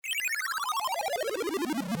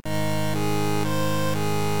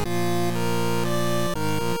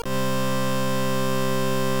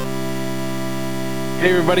Hey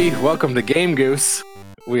everybody, welcome to Game Goose.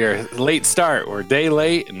 We are late start. We're a day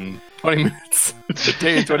late and 20 minutes. A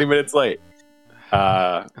day and 20 minutes late.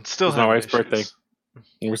 And still it's my wife's birthday.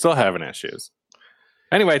 And we're still having issues.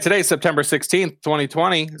 Anyway, today's September 16th,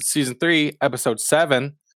 2020, season 3, episode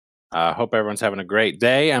 7. Hope everyone's having a great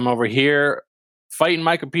day. I'm over here fighting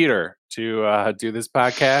my computer to do this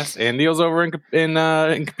podcast, and Neil's over in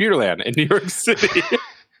Computerland in New York City.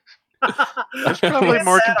 There's probably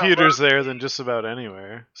more computers there than just about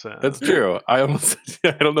anywhere. So That's true. I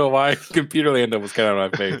don't know why Computerland almost got out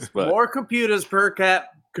of my face, but more computers per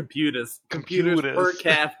computers per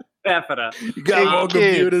capita. You got more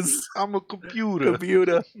computers. I'm a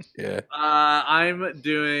computer. Yeah. I'm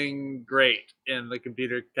doing great in the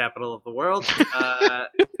computer capital of the world,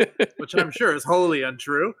 which I'm sure is wholly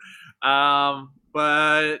untrue.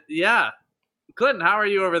 But yeah. Clinton, how are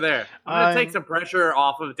you over there? I'm going to take some pressure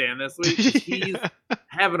off of Dan this week. He's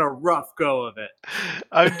having a rough go of it.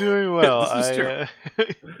 I'm doing well.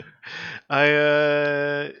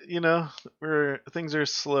 Things are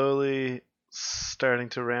slowly starting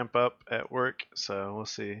to ramp up at work, so we'll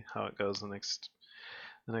see how it goes the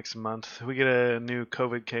next month. We get a new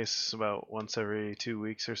COVID case about once every 2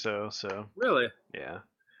 weeks or so. So really, yeah.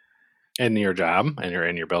 In your job, and you're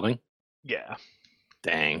in your building. Yeah.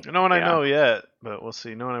 Dang. No one I know yet, but we'll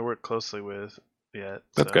see. No one I work closely with yet.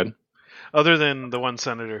 That's good. Other than the one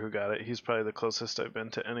senator who got it, he's probably the closest I've been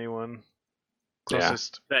to anyone.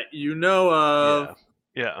 Closest that you know of.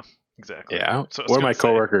 Yeah, exactly. Yeah. So one of my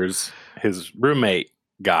coworkers, his roommate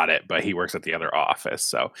got it, but he works at the other office.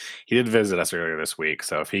 So he did visit us earlier this week.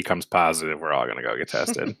 So if he comes positive, we're all going to go get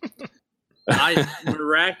tested. I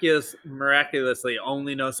miraculously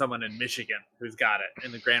only know someone in Michigan who's got it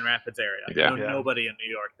in the Grand Rapids area. Yeah. I know nobody in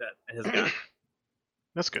New York that has got it.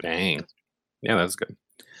 That's good. Dang. Yeah, that's good.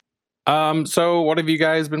 So what have you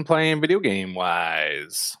guys been playing video game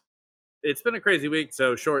wise? It's been a crazy week,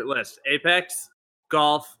 so short list. Apex,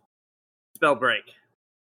 golf, Spellbreak.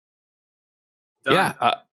 Done.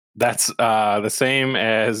 Yeah, that's the same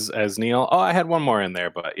as Neil. Oh, I had one more in there,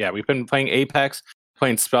 but yeah, we've been playing Apex.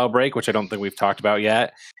 Playing Spellbreak, which I don't think we've talked about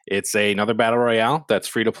yet. It's another battle royale that's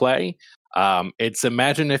free to play. It's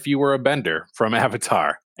imagine if you were a bender from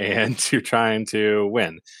Avatar and you're trying to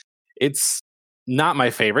win. It's not my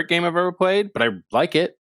favorite game I've ever played, but I like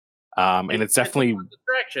it. And it's definitely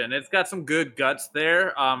distraction. It's got some good guts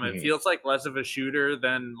there. It feels like less of a shooter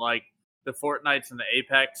than like the Fortnites and the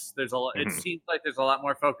Apex. There's a lot. It seems like there's a lot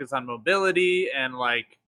more focus on mobility and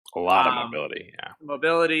like. A lot of mobility, yeah.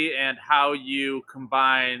 Mobility and how you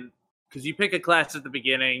combine, because you pick a class at the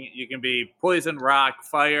beginning. You can be poison, rock,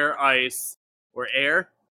 fire, ice, or air.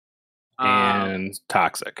 And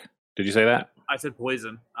toxic. Did you say that? I said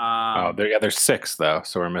poison. There's 6 though,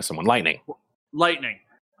 so we're missing one. Lightning.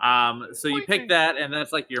 So you pick that, and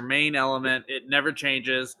that's like your main element. It never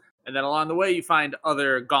changes. And then along the way, you find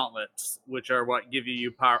other gauntlets, which are what give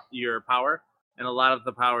you your power. And a lot of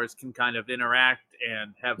the powers can kind of interact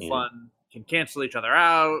and have fun, can cancel each other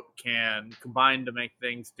out, can combine to make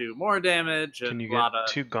things do more damage. Can you get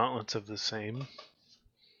 2 gauntlets of the same?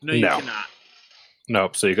 No, you cannot.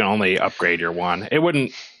 Nope, so you can only upgrade your one. It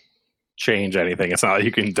wouldn't change anything. It's not like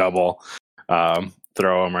you can double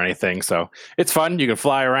throw them or anything. So it's fun. You can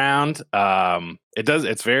fly around.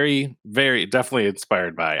 It's very, very definitely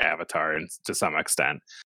inspired by Avatar and to some extent.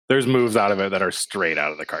 There's moves out of it that are straight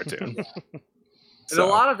out of the cartoon. And a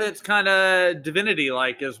lot of it's kind of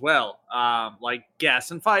Divinity-like as well. Like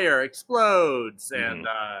gas and fire explodes, and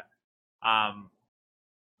a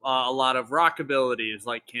lot of rock abilities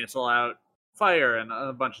like cancel out fire and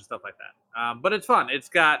a bunch of stuff like that. But it's fun. It's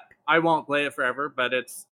got. I won't play it forever, but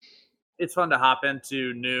it's fun to hop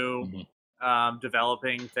into new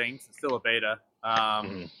developing things. It's still a beta.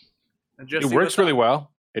 And it works really well.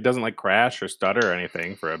 It doesn't like crash or stutter or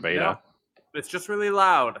anything for a beta. No. It's just really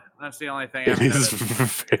loud. That's the only thing. It is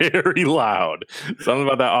very loud. Something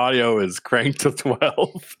about that audio is cranked to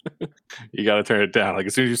 12. You got to turn it down. Like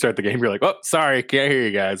as soon as you start the game, you're like, "Oh, sorry, can't hear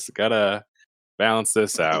you guys. Gotta balance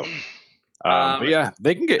this out." But yeah,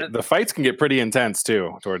 the fights can get pretty intense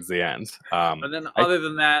too towards the end. And then, other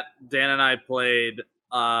than that, Dan and I played.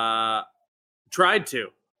 Tried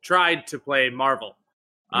to play Marvel.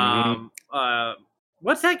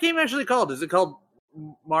 What's that game actually called? Is it called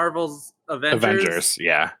Marvel's Avengers?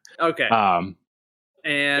 Yeah. Okay. And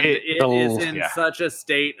it is in such a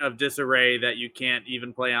state of disarray that you can't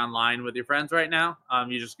even play online with your friends right now.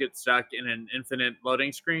 You just get stuck in an infinite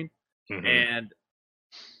loading screen. And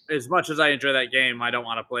as much as I enjoy that game, I don't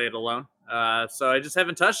want to play it alone. So I just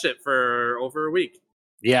haven't touched it for over a week.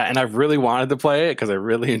 Yeah, and I've really wanted to play it because I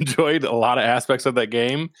really enjoyed a lot of aspects of that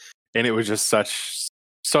game. And it was just such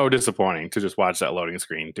so disappointing to just watch that loading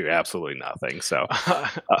screen do absolutely nothing. So,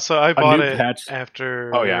 so I bought it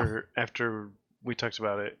after. Oh yeah. After we talked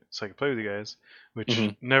about it, so I could play with you guys, which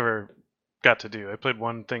never got to do. I played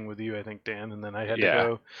one thing with you, I think, Dan, and then I had to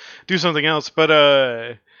go do something else.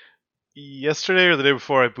 But yesterday or the day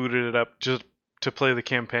before, I booted it up just to play the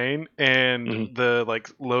campaign, and the like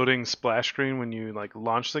loading splash screen when you like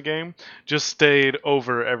launch the game just stayed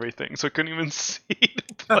over everything, so I couldn't even see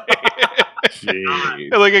to play it.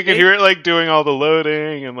 And, like I could hear it like doing all the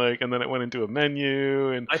loading, and then it went into a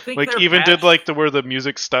menu, and I think like even did like where the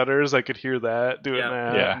music stutters, I could hear that doing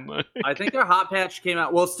that. Yeah. I think their hot patch came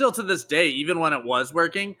out. Well, still to this day, even when it was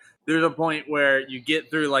working, there's a point where you get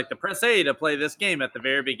through like the press A to play this game at the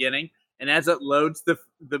very beginning. And as it loads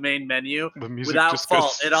the main menu, without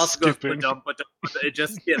fault, it also goes ba-dum. It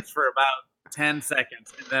just skips for about 10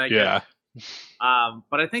 seconds. And then again.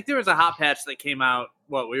 But I think there was a hot patch that came out,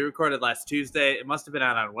 we recorded last Tuesday. It must have been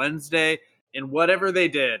out on Wednesday. And whatever they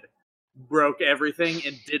did broke everything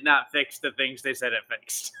and did not fix the things they said it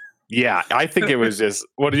fixed. Yeah, I think it was just,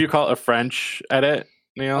 what did you call it, a French edit,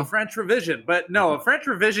 Neil? A French revision. But no, a French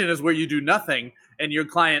revision is where you do nothing and your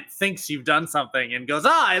client thinks you've done something and goes,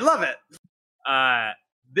 I love it.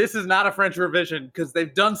 This is not a French revision because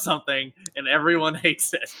they've done something and everyone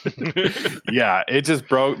hates it. Yeah, it just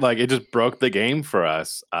broke the game for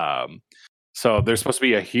us. So there's supposed to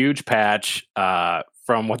be a huge patch.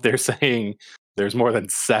 From what they're saying, there's more than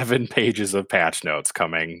 7 pages of patch notes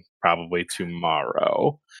coming probably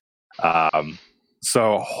tomorrow.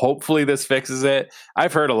 So hopefully this fixes it.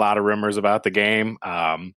 I've heard a lot of rumors about the game.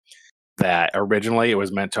 That originally it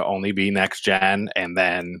was meant to only be next gen, and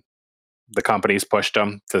then the companies pushed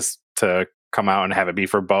them to come out and have it be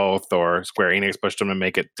for both, or Square Enix pushed them to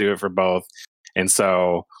make it do it for both. And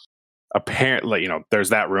so apparently, there's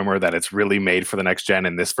that rumor that it's really made for the next gen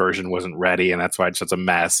and this version wasn't ready, and that's why it's such a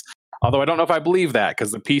mess. Although I don't know if I believe that,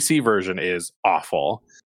 because the PC version is awful.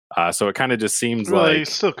 So it kind of just seems like it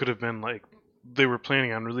still could have been like they were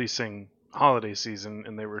planning on releasing holiday season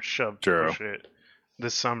and they were shoved to push it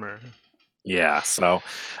this summer. Yeah, so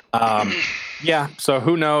so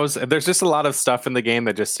who knows? There's just a lot of stuff in the game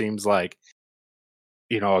that just seems like,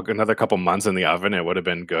 another couple months in the oven, it would have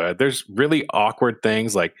been good. There's really awkward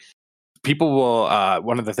things, like people will,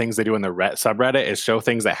 one of the things they do in the subreddit is show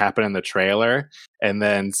things that happen in the trailer, and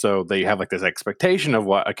then so they have like this expectation of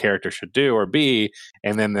what a character should do or be,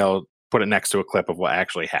 and then they'll put it next to a clip of what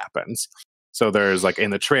actually happens. So there's like in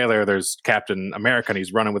the trailer, there's Captain America and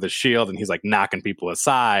he's running with his shield and he's like knocking people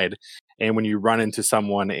aside. And when you run into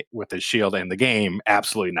someone with his shield in the game,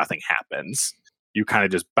 absolutely nothing happens. You kind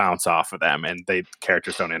of just bounce off of them and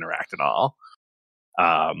characters don't interact at all.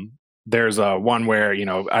 There's one where,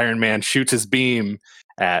 Iron Man shoots his beam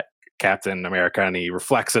at Captain America and he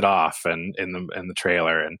reflects it off and in the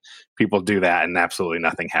trailer, and people do that and absolutely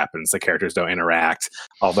nothing happens. The characters don't interact,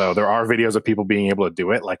 although there are videos of people being able to do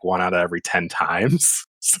it like 1 out of every 10 times.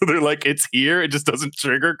 So they're like, it's here, it just doesn't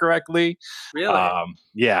trigger correctly. Really?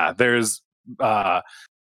 Yeah, there's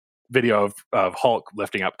video of Hulk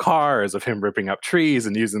lifting up cars, of him ripping up trees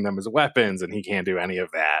and using them as weapons, and he can't do any of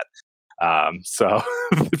that. So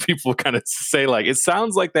people kind of say like, it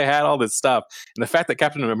sounds like they had all this stuff, and the fact that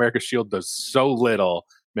Captain America's shield does so little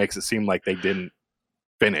makes it seem like they didn't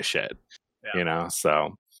finish it.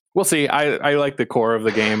 So we'll see. I like the core of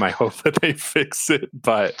the game. I hope that they fix it,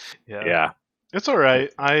 but yeah. It's all right.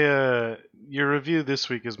 Your review this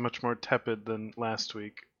week is much more tepid than last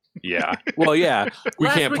week. Yeah. Well, yeah. We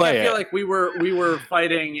can't play it. I feel like we were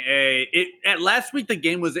fighting last week the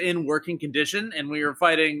game was in working condition and we were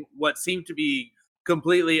fighting what seemed to be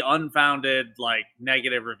completely unfounded like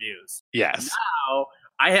negative reviews. Yes. Now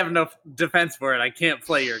I have no defense for it. I can't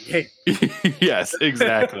play your game. Yes,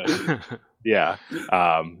 exactly. Yeah.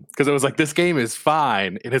 Because it was like, this game is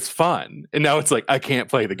fine and it's fun. And now it's like, I can't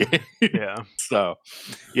play the game. Yeah. So,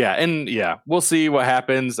 yeah. And yeah, we'll see what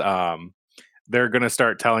happens. They're going to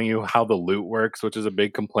start telling you how the loot works, which is a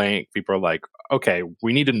big complaint. People are like, okay,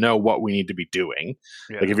 we need to know what we need to be doing.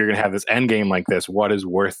 Yeah. Like if you're going to have this end game like this, what is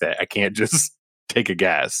worth it? I can't just take a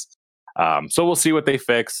guess. So we'll see what they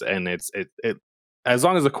fix. And it as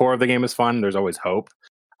long as the core of the game is fun, there's always hope.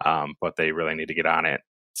 But they really need to get on it.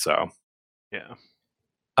 So, yeah.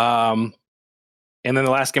 And then the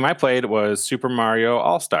last game I played was Super Mario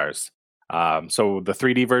All-Stars. So the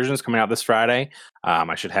 3D version is coming out this Friday.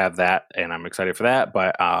 I should have that, and I'm excited for that.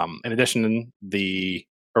 But in addition, the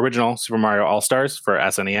original Super Mario All-Stars for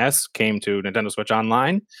SNES came to Nintendo Switch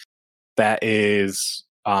Online. That is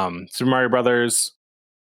Super Mario Brothers,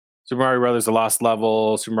 The Lost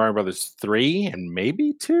Level, Super Mario Brothers 3, and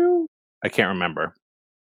maybe 2? I can't remember.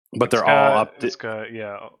 But they're all up. It's got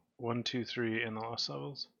 1, 2, 3 in the Lost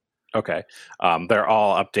Levels. Okay, they're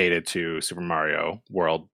all updated to Super Mario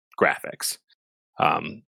World graphics.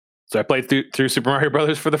 So I played through Super Mario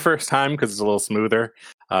Brothers for the first time because it's a little smoother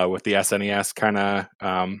with the SNES kind of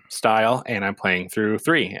style, and I'm playing through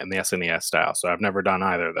 3 in the SNES style. So I've never done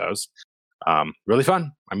either of those. Really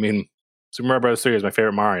fun. I mean, Super Mario Bros. 3 is my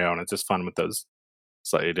favorite Mario, and it's just fun with those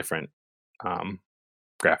slightly different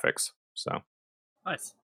graphics. So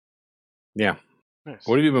nice. Yeah. Nice.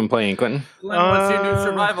 What have you been playing, Clinton? Glenn, what's your new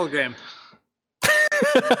survival game?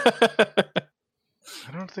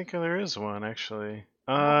 I don't think there is one, actually.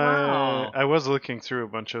 Wow. I was looking through a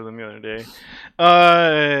bunch of them the other day.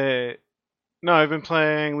 No, I've been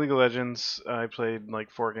playing League of Legends. I played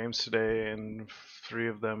like 4 games today, and 3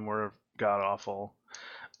 of them were god awful.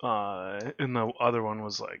 And the other one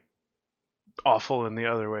was like awful in the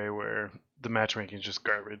other way, where the matchmaking is just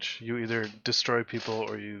garbage. You either destroy people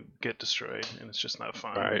or you get destroyed, and it's just not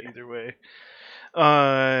fun either way.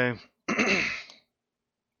 I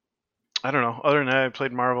don't know. Other than that, I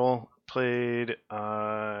played Marvel. Played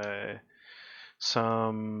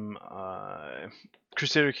some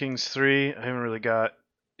Crusader Kings 3. I haven't really got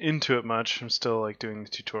into it much. I'm still like doing the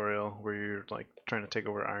tutorial where you're like trying to take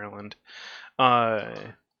over Ireland.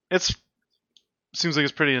 It's seems like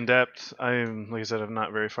it's pretty in depth. Like I said, I'm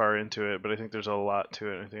not very far into it, but I think there's a lot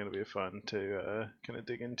to it. I think it'll be fun to kind of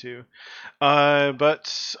dig into.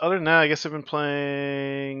 But other than that, I guess I've been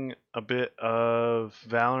playing a bit of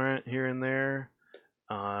Valorant here and there.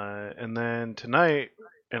 And then tonight,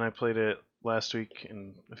 and I played it last week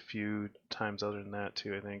and a few times other than that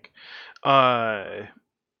too, I think.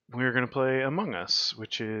 We're going to play Among Us,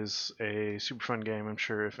 which is a super fun game. I'm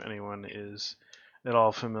sure if anyone is at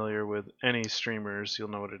all familiar with any streamers, you'll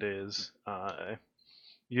know what it is.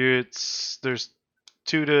 There's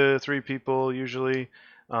 2 to 3 people usually.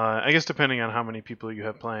 I guess depending on how many people you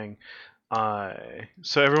have playing.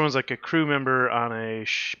 So everyone's like a crew member on a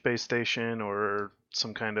space station or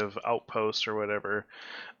some kind of outpost or whatever.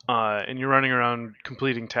 And you're running around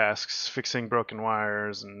completing tasks, fixing broken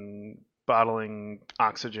wires and bottling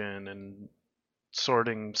oxygen and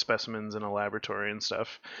sorting specimens in a laboratory and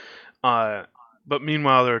stuff. But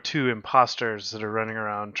meanwhile, there are 2 imposters that are running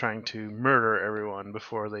around trying to murder everyone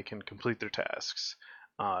before they can complete their tasks.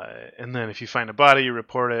 And then if you find a body, you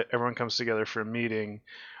report it. Everyone comes together for a meeting.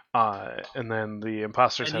 And then the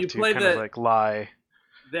imposters have to kind of like lie.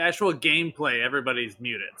 The actual gameplay, everybody's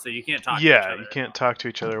muted, so you can't talk to each other. Yeah, you can't talk to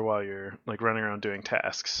each other while you're like running around doing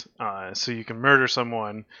tasks. So you can murder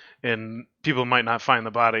someone, and people might not find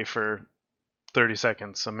the body for 30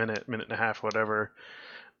 seconds, a minute, minute and a half, whatever.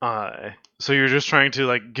 So you're just trying to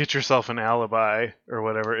like get yourself an alibi or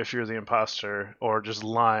whatever if you're the imposter, or just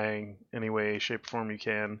lying any way, shape, or form you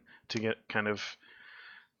can to get kind of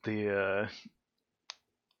the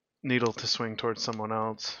needle to swing towards someone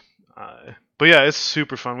else. But yeah, it's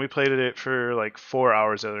super fun. We played it for like 4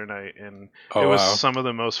 hours the other night, and it was some of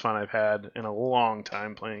the most fun I've had in a long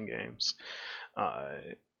time playing games.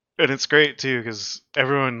 And it's great too because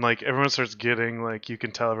everyone starts getting like, you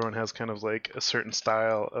can tell everyone has kind of like a certain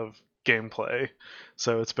style of gameplay.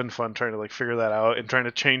 So it's been fun trying to like figure that out and trying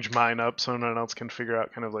to change mine up so no one else can figure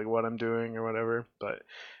out kind of like what I'm doing or whatever. But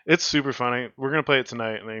it's super funny. We're gonna play it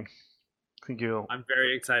tonight, and I think I'm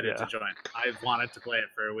very excited to join. I've wanted to play it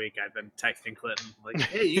for a week. I've been texting Clinton like,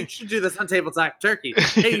 "Hey, you should do this on Tabletop Turkey.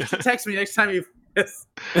 Hey, you should text me next time you."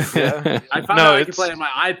 Yeah. I found out I can play on my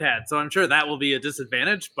iPad, so I'm sure that will be a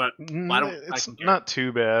disadvantage. But it's not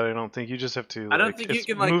too bad. I don't think you just have to. I don't think you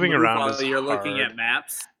can like moving around while you're looking at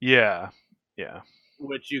maps. Yeah.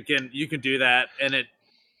 Which you can do that, and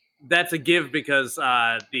that's a give because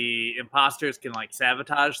the imposters can like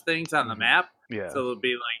sabotage things on the map. Yeah. So it'll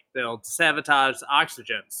be like they'll sabotage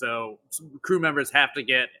oxygen. So crew members have to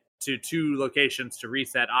get to 2 locations to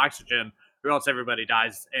reset oxygen, or else everybody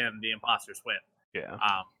dies and the imposters win. Yeah.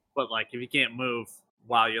 But like if you can't move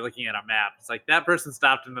while you're looking at a map, it's like that person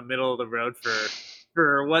stopped in the middle of the road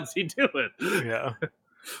for what's he doing? Yeah.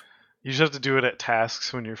 You just have to do it at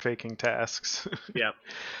tasks when you're faking tasks. Yep.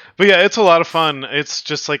 But yeah, it's a lot of fun. It's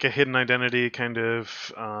just like a hidden identity kind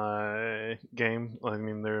of game. I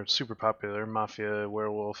mean, they're super popular. Mafia,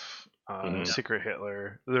 Werewolf, Secret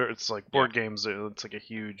Hitler. It's like board games. It's like a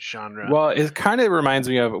huge genre. Well, it kind of reminds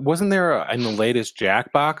me of, wasn't there in the latest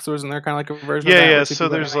Jackbox, wasn't there kind of like a version of that? Yeah, so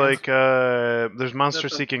there's like, there's Monster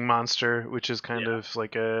Seeking Monster, which is kind of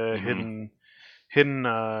like a hidden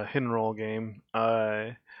role game.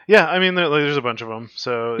 Yeah, I mean, there's a bunch of them.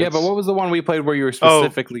 So yeah, but what was the one we played where you were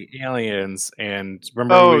specifically aliens? And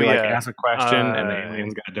remember, we asked a question and the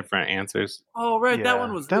aliens got different answers. Oh, right, that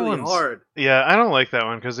one was really hard. Yeah, I don't like that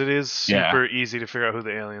one because it is super easy to figure out who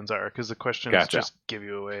the aliens are because the questions just give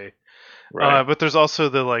you away. Right. But there's also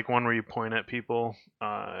the one where you point at people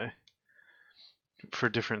for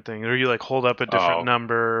different things, or you hold up a different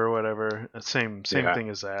number or whatever. Same thing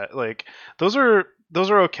as that. Those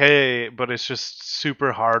are okay, but it's just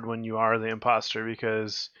super hard when you are the imposter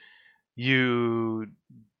because you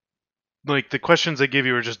the questions they give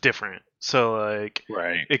you are just different. So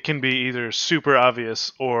it can be either super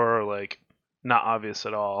obvious or not obvious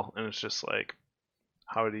at all, and it's just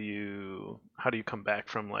how do you come back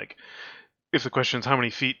from if the question is how many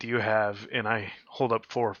feet do you have and I hold up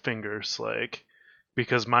 4 fingers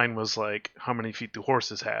because mine was how many feet do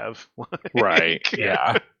horses have? Right.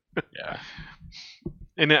 Yeah.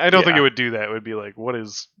 And I don't think it would do that. It would be what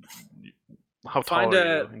is how tall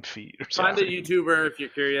are you in feet or something. Find a YouTuber if you're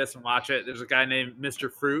curious and watch it. There's a guy named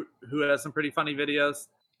Mr. Fruit who has some pretty funny videos.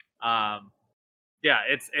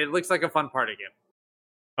 It looks like a fun party game.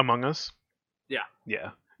 Among Us? Yeah.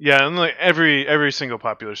 Yeah, and every single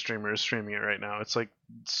popular streamer is streaming it right now. It's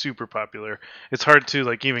super popular. It's hard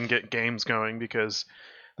to even get games going because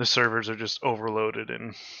the servers are just overloaded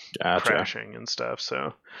and crashing and stuff.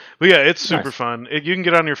 So, but yeah, it's super fun. You can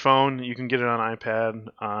get it on your phone. You can get it on iPad,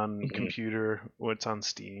 on computer. It's on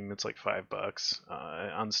Steam. It's $5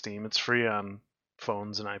 on Steam. It's free on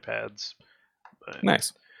phones and iPads. But,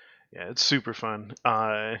 nice. Yeah, it's super fun.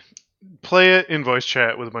 Play it in voice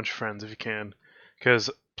chat with a bunch of friends if you can, because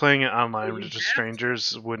playing it online with just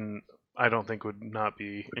strangers I don't think would not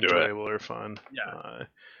be enjoyable or fun. Yeah.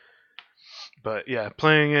 But yeah,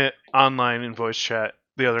 playing it online in voice chat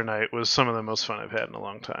the other night was some of the most fun I've had in a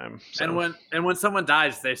long time. So. And when someone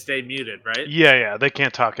dies, they stay muted, right? Yeah, they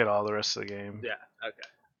can't talk at all the rest of the game. Yeah. Okay.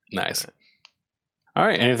 Nice. All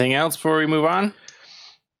right. Anything else before we move on?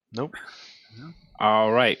 Nope. No.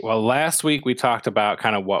 All right. Well, last week we talked about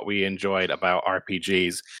kind of what we enjoyed about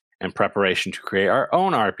RPGs in preparation to create our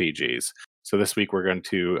own RPGs. So this week we're going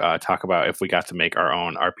to talk about if we got to make our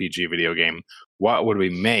own RPG video game, what would we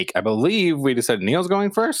make? I believe we just said Neil's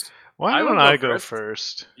going first. Why don't I go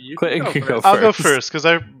first? You can go first. I'll go first because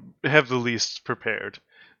I have the least prepared.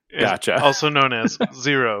 Gotcha. Also known as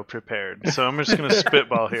zero prepared. So I'm just going to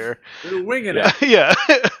spitball here. You're winging it. Yeah.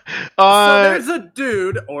 So there's a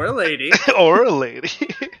dude or a lady.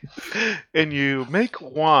 And you make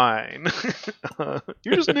wine.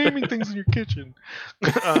 You're just naming things in your kitchen.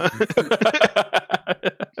 So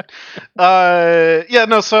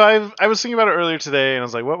I was thinking about it earlier today, and I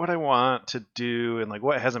was like, what would I want to do, and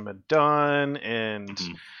what hasn't been done, and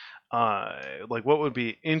what would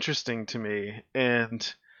be interesting to me,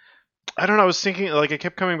 and I don't know. I was thinking, I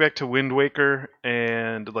kept coming back to Wind Waker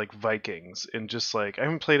and Vikings, and just I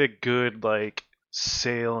haven't played a good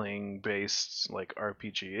sailing based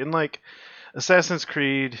RPG, and Assassin's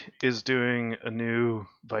Creed is doing a new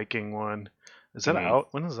Viking one. Is that out?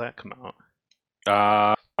 When does that come out?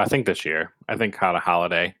 I think this year. I think on a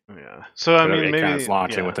holiday. Yeah. So I mean, maybe it's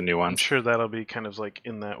launching with a new one. I'm sure that'll be kind of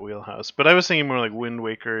in that wheelhouse. But I was thinking more Wind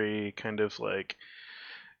Waker-y, kind of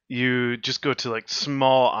you just go to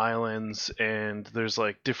small islands and there's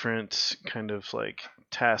different kind of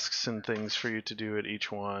tasks and things for you to do at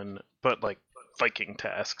each one, but Viking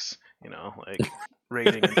tasks,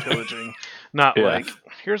 raiding and pillaging, not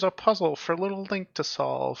here's a puzzle for little Link to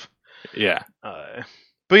solve. Yeah.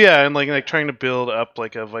 But yeah, and trying to build up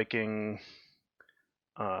a Viking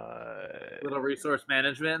little resource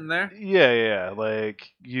management in there. Yeah.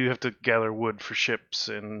 You have to gather wood for ships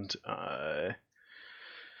and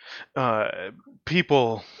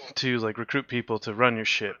people to recruit people to run your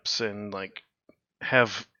ships and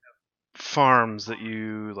have farms that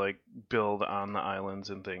you build on the islands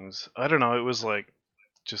and things. I don't know, it was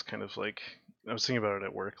just kind of I was thinking about it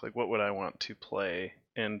at work, what would I want to play,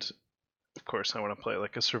 and of course I want to play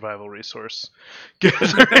a survival resource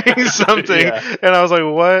gathering something. Yeah. And I was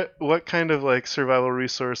what kind of survival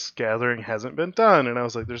resource gathering hasn't been done, and I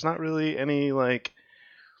was there's not really any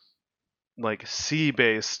sea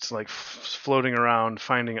based floating around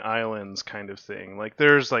finding islands kind of thing.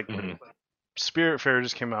 There's Spiritfarer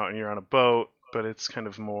just came out and you're on a boat, but it's kind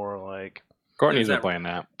of more Courtney's been playing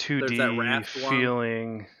that 2D that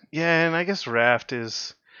feeling one. Yeah, and I guess Raft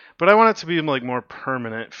is, but I want it to be more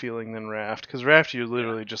permanent feeling than Raft, because Raft you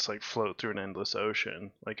literally just float through an endless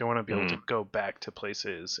ocean. I want to be able to go back to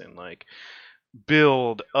places and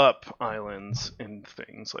build up islands and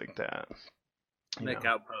things like that. Make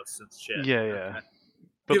outposts and shit. Yeah. Okay.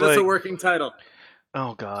 But give us a working title.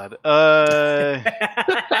 Oh God.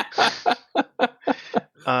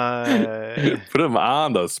 Put him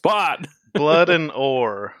on the spot. Blood and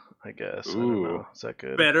Ore, I guess. Ooh. I don't know. Is that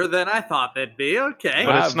good? Better than I thought they'd be. Okay.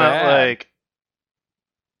 But it's not bad. like,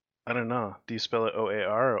 I don't know. Do you spell it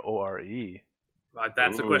OAR or ORE?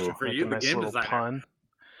 That's a question for like you, a the nice game little designer. pun.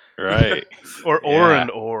 Right. Or Yeah.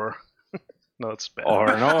 and Ore. No, it's bad. Or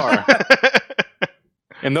and Or.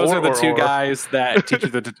 And those are the two guys that teach you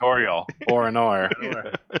the tutorial. Or and Or.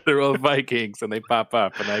 They're all Vikings, and they pop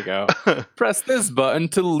up, and they go, press this button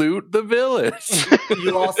to loot the village.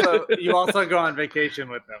 You also go on vacation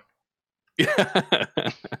with them. Yeah.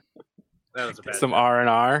 That was a bad Some R and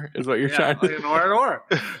R is what you're trying to. An R and R.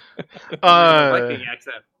 Viking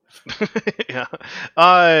accent. Yeah.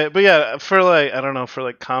 But yeah, for like, I don't know, for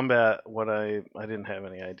like combat, I didn't have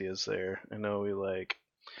any ideas there. I know we like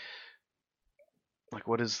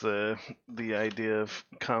what is the idea of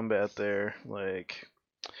combat there? Like,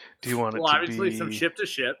 do you want it to be obviously some ship to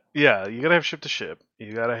ship? Yeah, you gotta have ship to ship.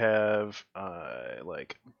 You gotta have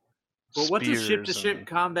like. But what does ship to ship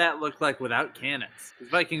combat look like without cannons?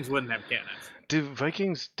 Because Vikings wouldn't have cannons. Do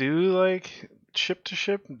Vikings do like ship to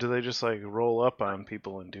ship? Do they just like roll up on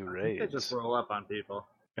people and do raids? They just roll up on people.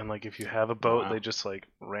 And like if you have a boat, they just like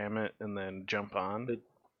ram it and then jump on. They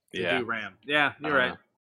do ram. Yeah, you're right.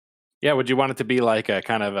 Yeah, would you want it to be like a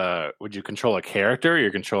kind of a? Would you control a character? Or you're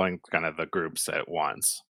controlling kind of the groups at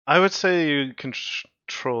once. I would say you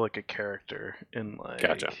control like a character and like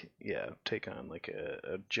take on like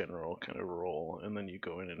a general kind of role, and then you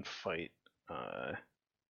go in and fight.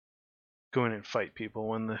 Go in and fight people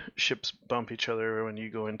when the ships bump each other, or when you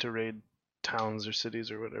go in to raid towns or cities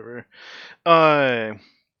or whatever.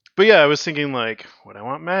 But yeah, I was thinking like, would I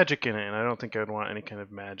want magic in it? And I don't think I would want any kind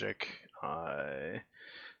of magic.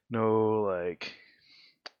 No, like,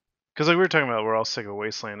 because like we were talking about, we're all sick of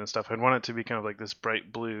Wasteland and stuff. I'd want it to be kind of like this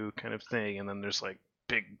bright blue kind of thing, and then there's like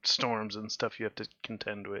big storms and stuff you have to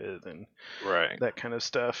contend with, and that kind of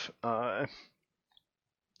stuff. And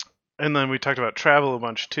then we talked about travel a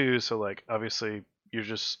bunch too. So like, obviously, you're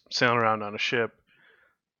just sailing around on a ship.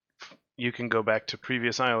 You can go back to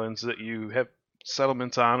previous islands that you have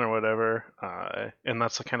settlements on or whatever, and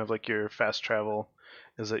that's kind of like your fast travel,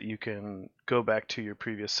 is that you can go back to your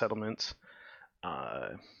previous settlements.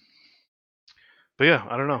 But yeah,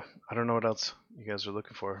 I don't know what else you guys are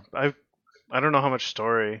looking for. I don't know how much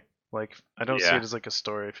story. Like, I don't see it as like a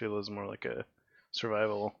story. I feel it's more like a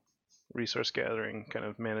survival, resource gathering kind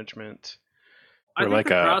of management. I think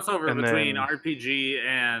the crossover between RPG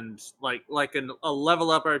and like a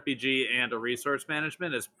level up RPG and a resource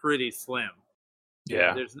management is pretty slim.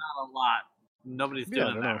 Yeah, there's not a lot. Nobody's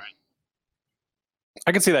doing that right.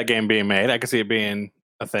 I can see that game being made. I can see it being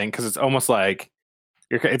a thing because it's almost like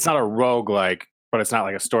it's not a roguelike, but it's not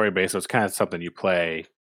like a story based. So it's kind of something you play,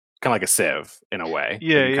 kind of like a Civ in a way.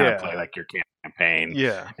 Yeah, you kind of play like your campaign.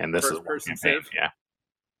 Yeah, and this first person Civ.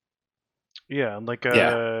 Yeah, like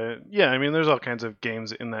I mean, there's all kinds of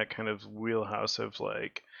games in that kind of wheelhouse of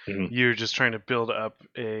like you're just trying to build up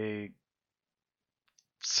a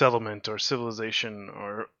settlement or civilization,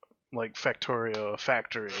 or like Factorio, a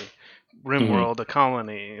factory, RimWorld, a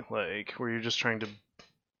colony, like where you're just trying to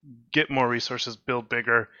get more resources, build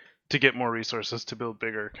bigger, to get more resources to build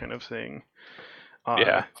bigger kind of thing. But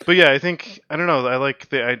yeah, I think, I don't know, I like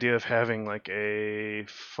the idea of having like a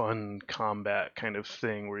fun combat kind of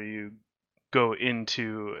thing where you go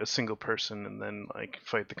into a single person and then like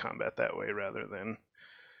fight the combat that way rather than.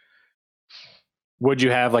 Would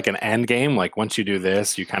you have like an end game? Like once you do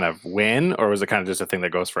this, you kind of win, or was it kind of just a thing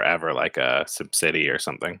that goes forever, like a SimCity or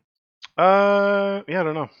something? Yeah, I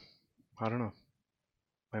don't know.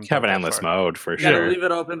 You have an endless mode for sure. Gotta leave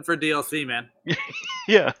it open for DLC, man.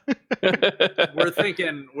 Yeah. We're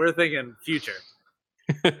thinking future.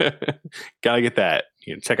 Gotta get that.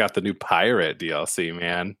 You know, check out the new pirate DLC,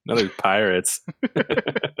 man. Another pirates.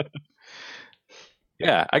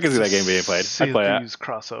 Yeah, I can see that game being played. I play it.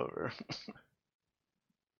 Crossover.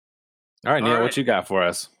 All right, Neil, what you got for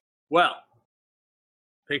us? Well,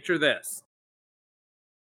 picture this.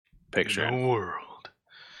 Picture in a world.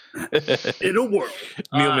 In a world.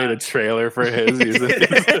 Neil made a trailer for his using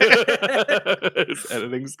his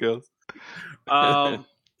editing skills.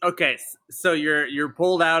 Okay, so you're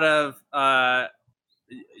pulled out of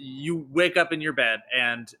you wake up in your bed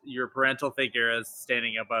and your parental figure is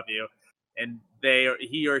standing above you, and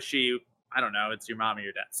he or she, I don't know, it's your mom or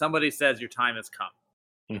your dad. Somebody says your time has come.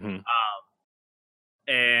 Mm-hmm.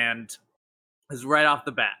 And is right off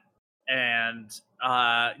the bat, and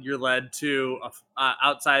you're led to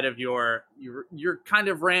outside of your kind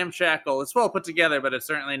of ramshackle. It's well put together, but it's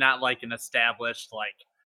certainly not like an established like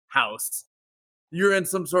house. you're in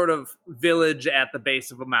some sort of village at the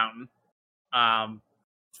base of a mountain.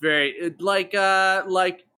 It's very like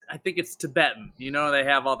I think it's Tibetan. You know, they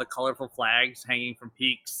have all the colorful flags hanging from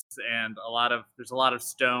peaks, and there's a lot of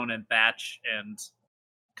stone and thatch and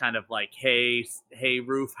kind of like hay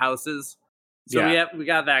roof houses. So we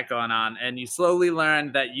got that going on, and you slowly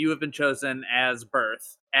learn that you have been chosen at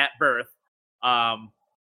birth,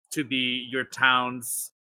 to be your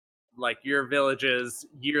town's, like your village's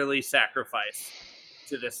yearly sacrifice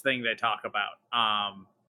to this thing they talk about.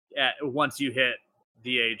 Once you hit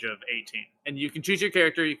the age of 18, and you can choose your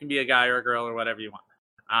character. You can be a guy or a girl or whatever you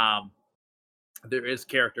want. There is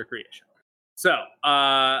character creation. So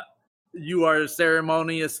you are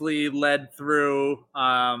ceremoniously led to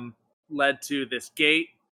this gate,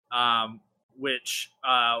 which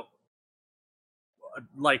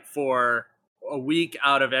like for a week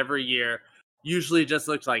out of every year usually just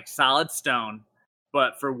looks like solid stone,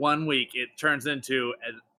 but for 1 week it turns into,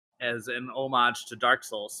 as an homage to Dark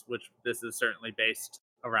Souls, which this is certainly based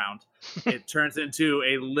around, it turns into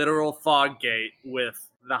a literal fog gate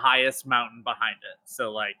with the highest mountain behind it.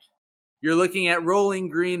 So like you're looking at rolling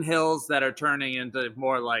green hills that are turning into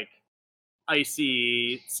more like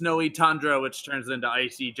icy, snowy tundra, which turns into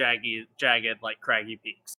icy, jagged, like craggy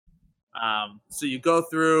peaks. So you go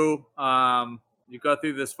through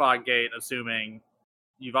this fog gate, assuming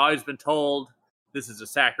you've always been told this is a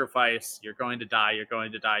sacrifice. You're going to die. You're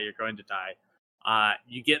going to die. You're going to die.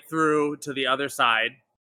 You get through to the other side,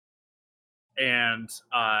 and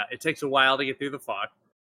it takes a while to get through the fog.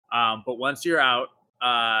 But once you're out,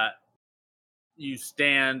 you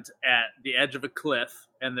stand at the edge of a cliff,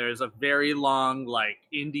 and there's a very long, like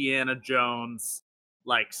Indiana Jones,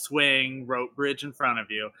 like swing rope bridge in front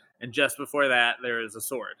of you. And just before that, there is a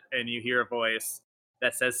sword, and you hear a voice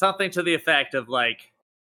that says something to the effect of like,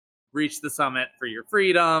 reach the summit for your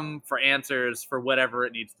freedom, for answers, for whatever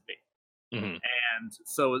it needs to be. Mm-hmm. And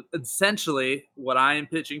so essentially what I am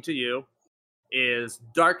pitching to you is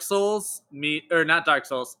Dark Souls not Dark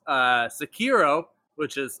Souls, Sekiro,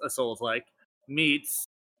 which is a Souls-like, meets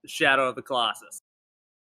Shadow of the Colossus.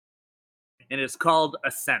 And it's called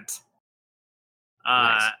Ascent.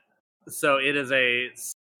 Nice. So it is a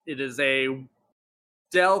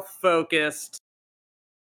stealth-focused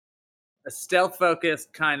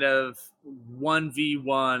kind of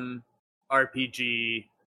 1v1 RPG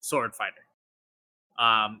sword fighter,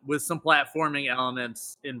 with some platforming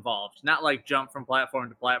elements involved. Not like jump from platform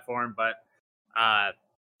to platform, but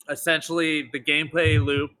essentially the gameplay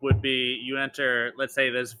loop would be you enter, let's say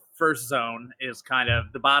this first zone is kind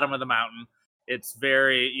of the bottom of the mountain. It's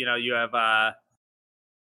very, you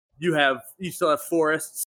still have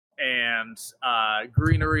forests and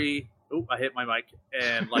greenery. Oh, I hit my mic.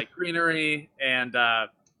 And like greenery, and the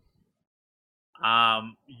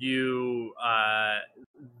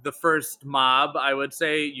first mob, I would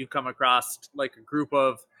say, you come across like a group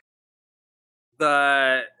of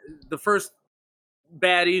the first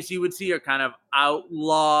baddies you would see are kind of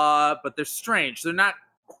outlaw, but they're strange. They're not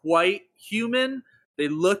quite human. They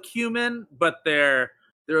look human, but they're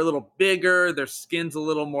a little bigger. Their skin's a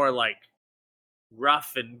little more like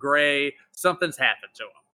rough and gray. Something's happened to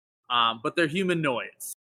them. But they're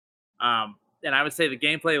humanoids. And I would say the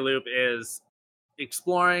gameplay loop is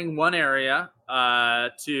exploring one area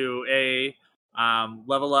to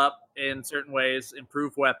level up in certain ways,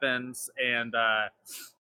 improve weapons, and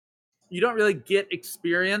you don't really get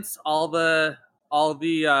experience. All the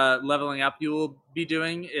leveling up you will be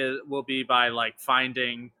doing will be by like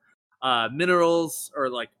finding minerals or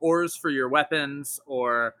like ores for your weapons.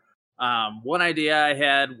 Or one idea I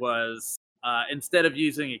had was instead of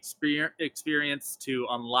using experience to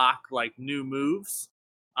unlock like new moves,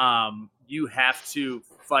 you have to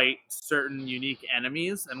fight certain unique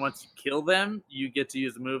enemies, and once you kill them, you get to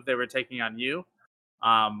use a move they were taking on you.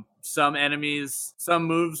 Some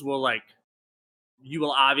moves will like, you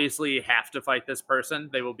will obviously have to fight this person.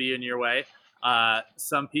 They will be in your way.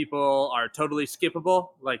 Some people are totally skippable.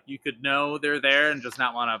 Like you could know they're there and just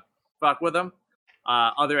not want to fuck with them.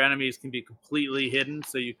 Other enemies can be completely hidden.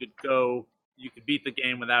 So you could beat the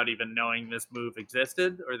game without even knowing this move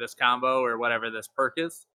existed or this combo or whatever this perk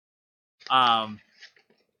is.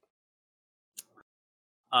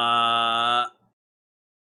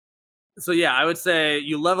 So yeah, I would say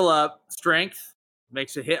you level up. Strength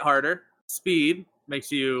makes you hit harder. Speed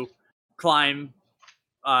makes you climb,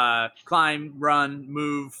 run,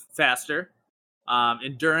 move faster.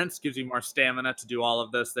 Endurance gives you more stamina to do all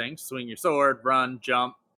of those things. Swing your sword, run,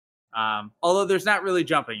 jump. Although there's not really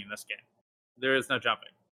jumping in this game. There is no jumping.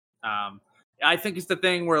 I think it's the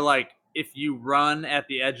thing where like if you run at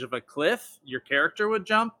the edge of a cliff, your character would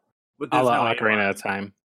jump. but there's no Ocarina of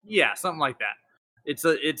Time. Yeah, something like that.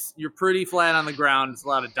 You're pretty flat on the ground. It's a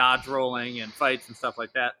lot of dodge rolling and fights and stuff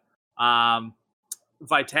like that.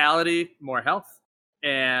 Vitality, more health,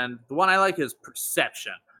 and the one I like is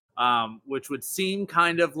Perception, which would seem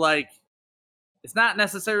kind of like it's not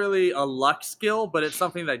necessarily a luck skill, but it's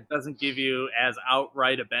something that doesn't give you as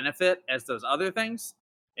outright a benefit as those other things.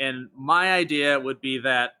 And my idea would be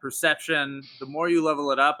that Perception, the more you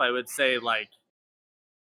level it up, I would say, like,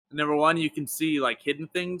 number one, you can see like hidden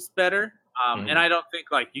things better. And I don't think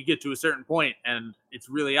like you get to a certain point and it's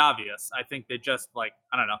really obvious. I think they just like,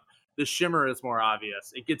 I don't know, the shimmer is more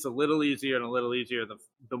obvious. It gets a little easier and a little easier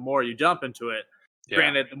the more you jump into it. Yeah.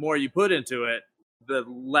 Granted, the more you put into it, the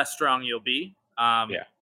less strong you'll be.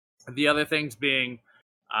 The other things being,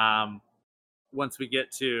 once we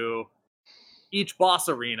get to each boss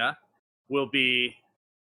arena, will be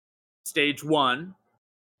stage 1,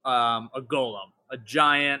 a golem, a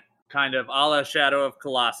giant kind of a la Shadow of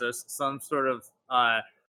Colossus, some sort of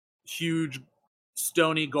huge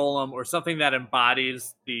stony golem or something that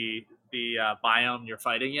embodies the biome you're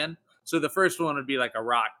fighting in. So the first one would be like a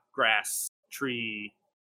rock, grass, tree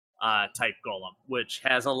type golem, which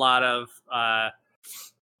has a lot of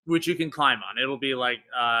which you can climb on. It'll be like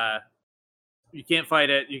you can't fight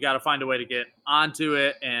it. You got to find a way to get onto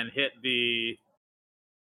it and hit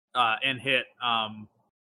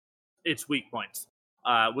its weak points.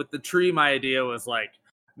 With the tree, my idea was like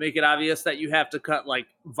make it obvious that you have to cut like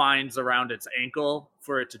vines around its ankle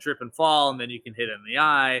for it to trip and fall, and then you can hit it in the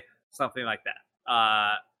eye, something like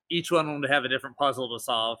that. Each one would have a different puzzle to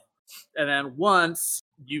solve, and then once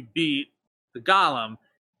you beat the golem,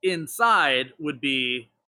 inside would be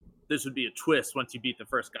this would be a twist. Once you beat the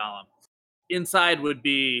first golem, inside would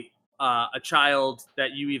be a child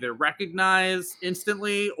that you either recognize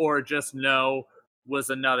instantly or just know was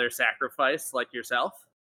another sacrifice like yourself.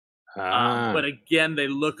 But again, they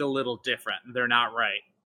look a little different. They're not right.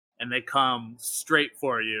 And they come straight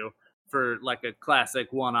for you for like a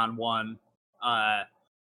classic one-on-one,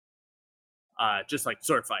 just like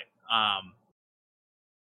sword fight.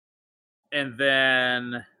 And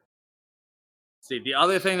then, see, the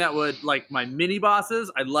other thing that would, like my mini bosses,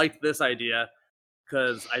 I liked this idea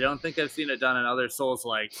because I don't think I've seen it done in other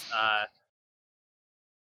Souls-likes.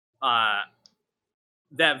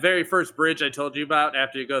 That very first bridge I told you about,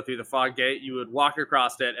 after you go through the fog gate, you would walk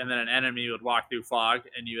across it, and then an enemy would walk through fog,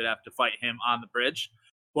 and you would have to fight him on the bridge.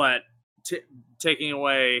 But taking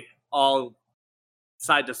away all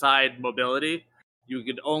side-to-side mobility, you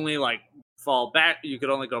could only like fall back. You could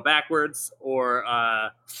only go backwards, or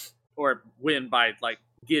win by like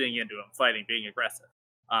getting into him, fighting, being aggressive,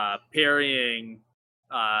 parrying.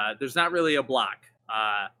 There's not really a block,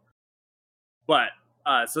 but.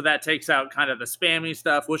 So that takes out kind of the spammy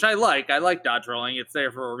stuff, which I like. I like dodge rolling. It's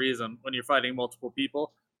there for a reason when you're fighting multiple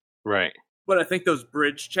people. Right. But I think those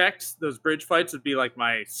bridge checks, those bridge fights would be like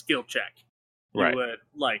my skill check. Right. You would,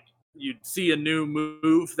 like, you'd see a new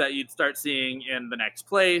move that you'd start seeing in the next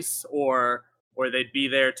place, or they'd be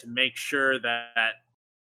there to make sure that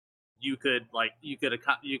you could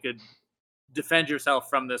defend yourself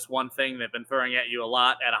from this one thing they've been throwing at you a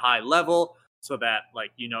lot at a high level. So that,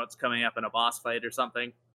 like, you know, it's coming up in a boss fight or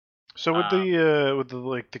something. So with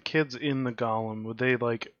the kids in the golem, would they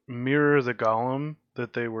like mirror the golem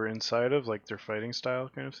that they were inside of, like their fighting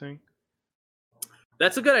style kind of thing?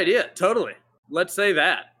 That's a good idea. Totally. Let's say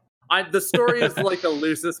that. The story is like the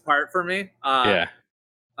loosest part for me. Yeah.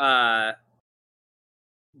 But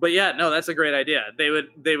yeah, no, that's a great idea. They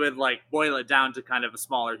would like boil it down to kind of a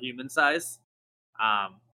smaller human size.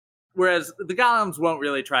 Whereas the golems won't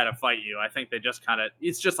really try to fight you. I think they just kind of,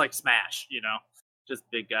 it's just like Smash, you know, just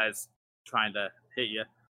big guys trying to hit you.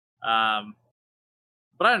 But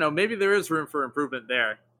I don't know, maybe there is room for improvement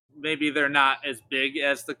there. Maybe they're not as big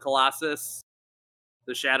as the Colossus,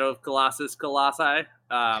 the Shadow of Colossus Colossi.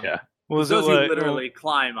 Yeah. Well, those you literally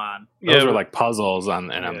climb on. Those are like puzzles on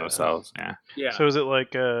themselves. Yeah. Yeah. So is it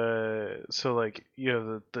like so like you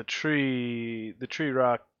have the tree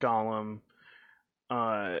rock golem,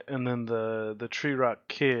 and then the tree rock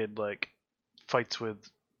kid like fights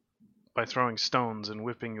by throwing stones and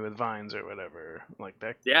whipping you with vines or whatever like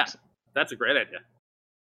that. Yeah, that's a great idea.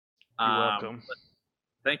 You're welcome.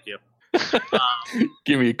 Thank you.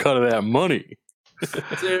 Give me a cut of that money.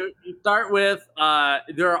 So you start with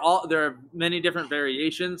there are many different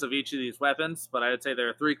variations of each of these weapons, but I would say there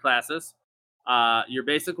are 3 classes. Your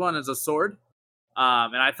basic one is a sword,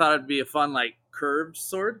 and I thought it'd be a fun like curved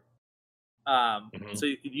sword. So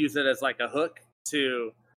you could use it as like a hook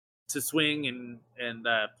to swing and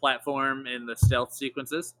platform in the stealth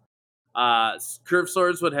sequences. Curved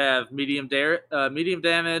swords would have medium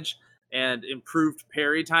damage, and improved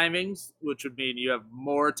parry timings, which would mean you have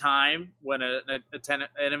more time when an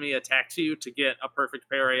enemy attacks you to get a perfect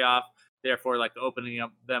parry off, therefore like opening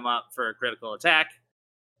them up for a critical attack.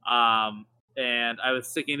 And I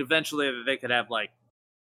was thinking eventually that they could have like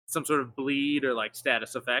some sort of bleed or like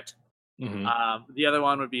status effect. The other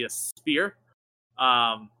one would be a spear,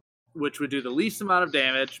 which would do the least amount of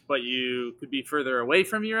damage, but you could be further away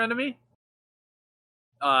from your enemy.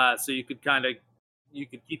 So you could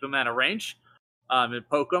keep them at a range and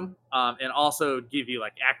poke them, and also give you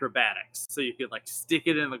like acrobatics. So you could like stick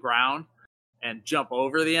it in the ground and jump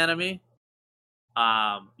over the enemy.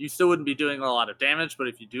 You still wouldn't be doing a lot of damage, but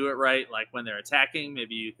if you do it right, like when they're attacking,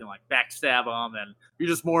 maybe you can like backstab them, and you're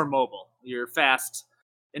just more mobile. You're fast.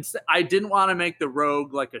 I didn't want to make the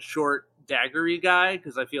rogue like a short daggery guy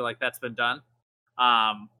because I feel like that's been done.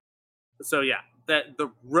 So yeah, that the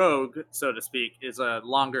rogue, so to speak, is a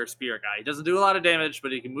longer spear guy. He doesn't do a lot of damage,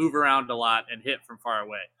 but he can move around a lot and hit from far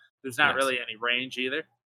away. There's not really any range either.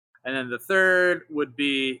 And then the third would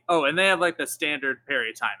be and they have like the standard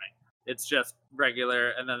parry timing. It's just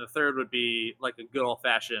regular, and then the third would be like a good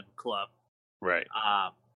old-fashioned club. Right.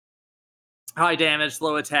 High damage,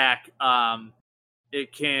 low attack.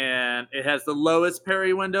 It has the lowest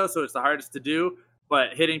parry window, so it's the hardest to do.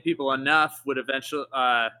 But hitting people enough would eventually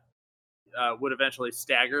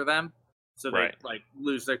stagger them, so they like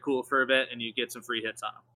lose their cool for a bit, and you get some free hits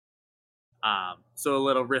on them. So a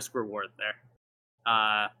little risk reward there.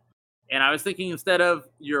 And I was thinking instead of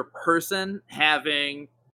your person having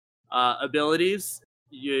abilities,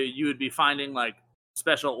 you would be finding like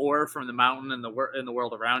special ore from the mountain in the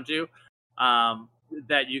world around you,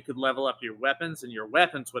 that you could level up your weapons, and your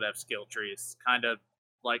weapons would have skill trees, kind of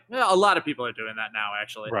like a lot of people are doing that now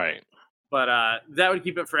actually. Right. But that would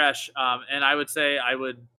keep it fresh. And I would say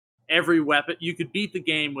every weapon, you could beat the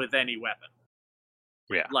game with any weapon.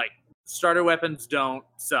 Yeah. Like starter weapons don't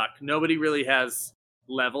suck. Nobody really has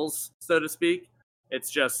levels, so to speak. It's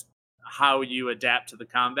just how you adapt to the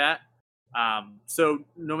combat. So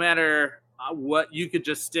no matter what, you could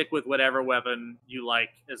just stick with whatever weapon you like,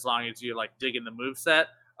 as long as you like digging the moveset.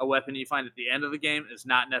 A weapon you find at the end of the game is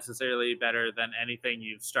not necessarily better than anything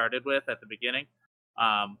you've started with at the beginning.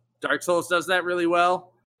 Dark Souls does that really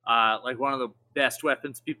well. Like one of the best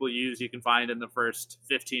weapons people use you can find in the first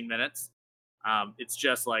 15 minutes. It's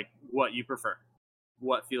just like what you prefer,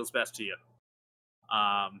 what feels best to you.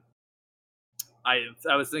 I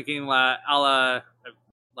was thinking a la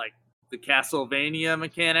like the Castlevania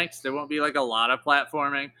mechanics. There won't be like a lot of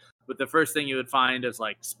platforming, but the first thing you would find is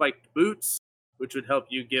like spiked boots, which would help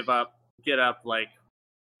you get up, like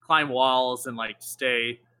climb walls and like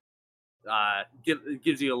stay.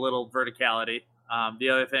 Gives you a little verticality.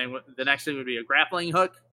 The next thing would be a grappling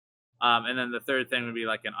hook, and then the third thing would be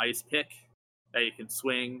like an ice pick that you can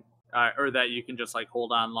swing, or that you can just like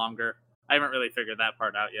hold on longer. I haven't really figured that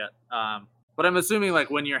part out yet. But I'm assuming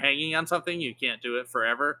like when you're hanging on something, you can't do it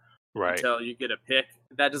forever until you get a pick.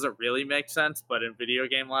 That doesn't really make sense, but in video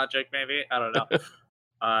game logic, maybe. I don't know.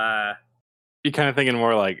 You kind of thinking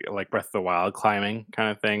more like Breath of the Wild climbing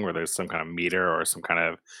kind of thing, where there's some kind of meter or some kind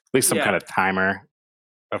of, at least some kind of timer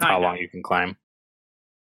of how long you can climb.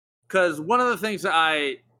 Because one of the things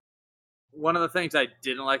I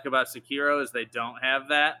didn't like about Sekiro is they don't have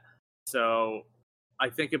that. So I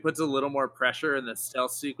think it puts a little more pressure in the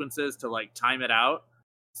stealth sequences to like time it out.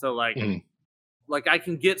 So like I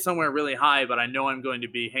can get somewhere really high, but I know I'm going to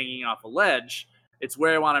be hanging off a ledge. It's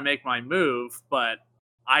where I want to make my move, but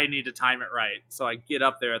I need to time it right. So I get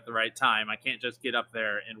up there at the right time. I can't just get up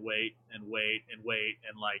there and wait and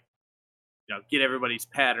like, get everybody's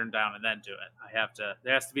pattern down and then do it.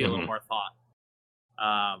 There has to be a little more thought.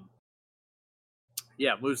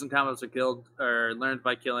 Moves and combos are learned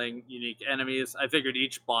by killing unique enemies. I figured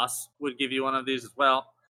each boss would give you one of these as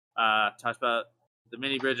well. Talked about the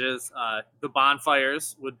mini bridges. The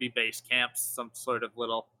bonfires would be base camps, some sort of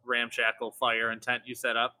little ramshackle fire intent you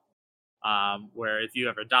set up. Where if you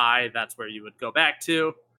ever die, that's where you would go back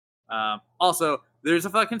to. Also, there's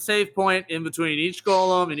a fucking save point in between each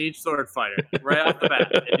golem and each sword fighter, right off the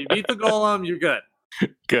bat. If you beat the golem, you're good.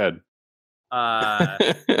 Good.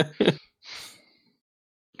 Gotta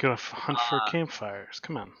hunt for campfires.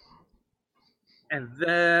 Come on. And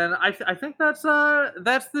then I think that's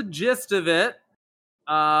the gist of it.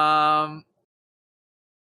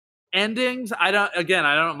 Endings, I don't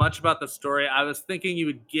know much about the story. I was thinking you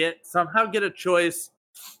would somehow get a choice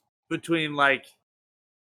between like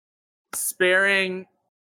sparing,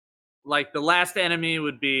 like the last enemy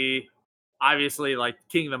would be obviously like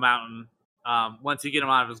King of the Mountain. Once you get him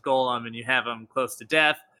out of his golem and you have him close to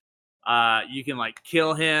death, you can like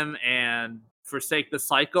kill him and forsake the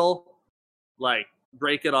cycle like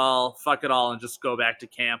break it all, fuck it all, and just go back to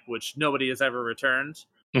camp, which nobody has ever returned,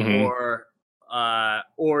 or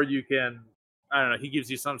you can, I don't know, he gives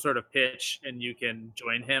you some sort of pitch and you can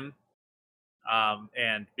join him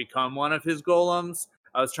and become one of his golems.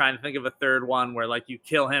 I was trying to think of a third one where like you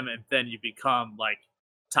kill him and then you become like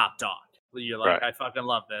top dog. You're like, I fucking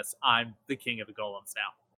love this. I'm the king of the golems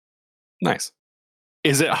now. Nice.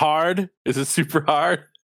 Is it hard? Is it super hard?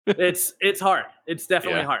 It's hard. It's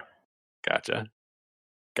definitely hard. Gotcha.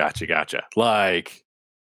 Like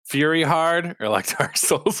Fury hard or like Dark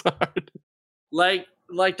Souls hard? Like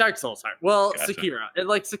Dark Souls hard. Well, gotcha.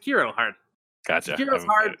 Sekiro hard. Gotcha. Sekiro's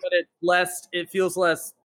hard, but it feels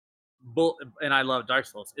less and I love Dark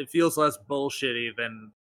Souls. It feels less bullshitty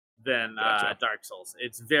than gotcha. Dark Souls.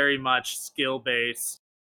 It's very much skill based.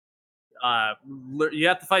 You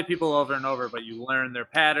have to fight people over and over, but you learn their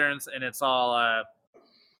patterns, and it's all.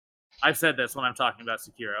 I've said this when I'm talking about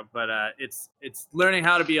Sekiro, but it's learning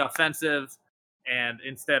how to be offensive, and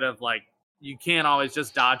instead of like you can't always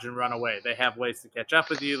just dodge and run away. They have ways to catch up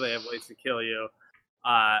with you. They have ways to kill you.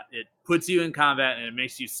 It puts you in combat and it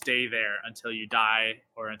makes you stay there until you die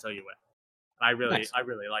or until you win. I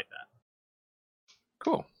really like that.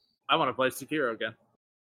 Cool. I want to play Sekiro again.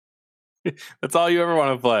 That's all you ever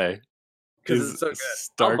want to play. Because it's so good.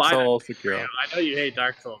 Dark Souls, Sekiro. I know you hate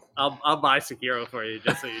Dark Souls. I'll buy Sekiro for you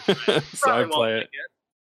just so you try it. So I play it.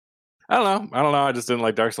 I don't know. I just didn't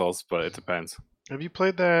like Dark Souls, but it depends. Have you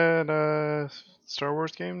played that Star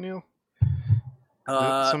Wars game, Neil?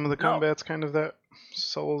 Some of the combat's kind of that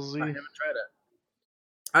Souls-y. I haven't tried it.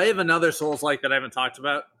 I have another Souls-like that I haven't talked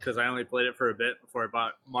about because I only played it for a bit before I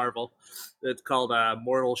bought Marvel. It's called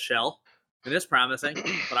Mortal Shell. It is promising,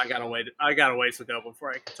 but I gotta wait to go before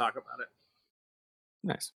I can talk about it.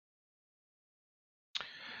 Nice.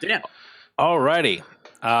 Dan. Alrighty.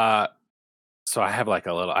 So I have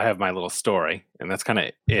my little story, and that's kind of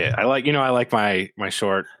it. I like my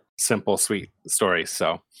short, simple, sweet stories.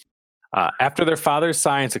 So after their father's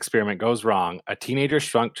science experiment goes wrong, a teenager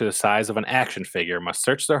shrunk to the size of an action figure must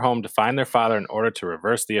search their home to find their father in order to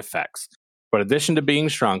reverse the effects. But in addition to being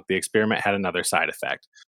shrunk, the experiment had another side effect.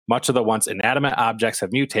 Much of the once inanimate objects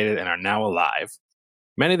have mutated and are now alive.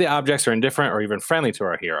 Many of the objects are indifferent or even friendly to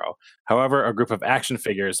our hero. However, a group of action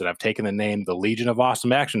figures that have taken the name the Legion of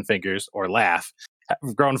Awesome Action Figures, or LAAF,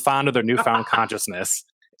 have grown fond of their newfound consciousness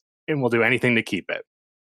and will do anything to keep it.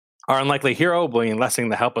 Our unlikely hero will be enlisting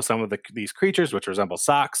the help of some of these creatures, which resemble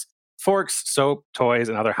socks, forks, soap, toys,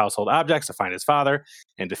 and other household objects to find his father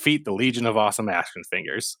and defeat the Legion of Awesome Action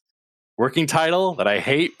Figures. Working title that I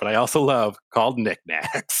hate, but I also love, called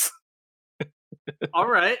Knickknacks. All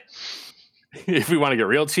right. If we want to get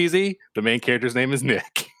real cheesy, the main character's name is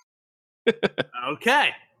Nick. Okay.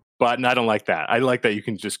 But I don't like that. I like that you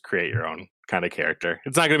can just create your own kind of character.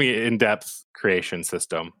 It's not going to be an in-depth creation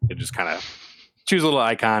system. You just kind of choose a little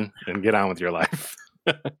icon and get on with your life.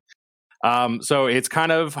 So it's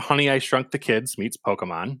kind of Honey, I Shrunk the Kids meets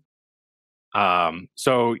Pokemon.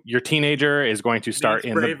 So your teenager is going to start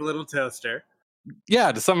in Brave Little Toaster.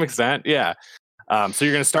 Yeah, to some extent, yeah. So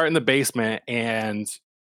you're going to start in the basement, and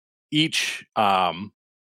each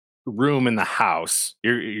room in the house,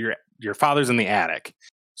 your father's in the attic,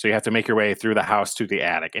 so you have to make your way through the house to the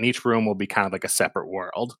attic, and each room will be kind of like a separate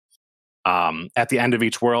world. At the end of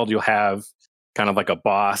each world, you'll have kind of like a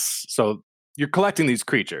boss. So you're collecting these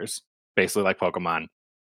creatures, basically like Pokemon,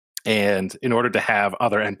 and in order to have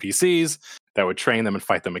other NPCs that would train them and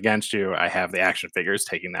fight them against you, I have the action figures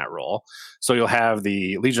taking that role. So you'll have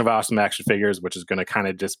the Legion of Awesome Action Figures, which is going to kind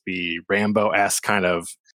of just be Rambo-esque kind of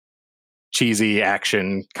cheesy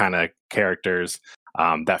action kind of characters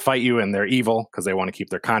that fight you, and they're evil because they want to keep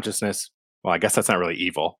their consciousness. Well, I guess that's not really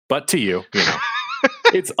evil, but to you know,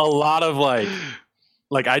 it's a lot of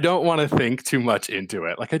like I don't want to think too much into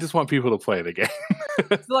it. Like I just want people to play the game.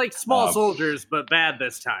 It's like Small Soldiers, but bad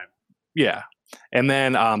this time. Yeah. And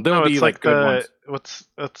then there'll be like good ones.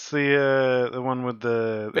 What's the one with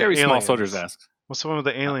the very aliens? Small Soldiers-esque? What's the one with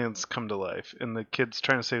the aliens come to life and the kid's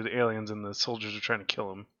trying to save the aliens and the soldiers are trying to kill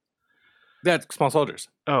them? That's Small Soldiers.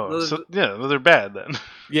 Oh, so yeah, well, they're bad then.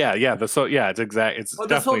 Yeah. It's exact. It's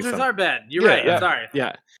the soldiers are bad. You're right. Yeah, sorry.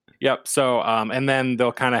 Yeah. Yep. So and then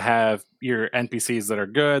they'll kind of have your NPCs that are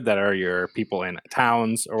good, that are your people in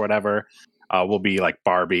towns or whatever. Will be like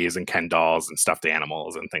Barbies and Ken dolls and stuffed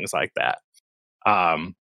animals and things like that.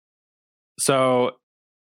 So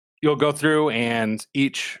you'll go through, and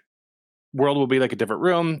each world will be like a different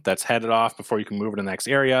room that's headed off before you can move to the next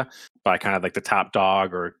area by kind of like the top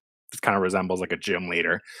dog, or it kind of resembles like a gym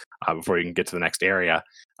leader before you can get to the next area.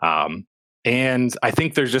 And I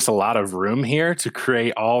think there's just a lot of room here to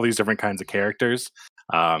create all these different kinds of characters.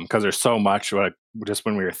 because there's so much. Like, just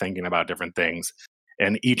when we were thinking about different things,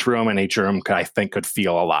 and each room I think could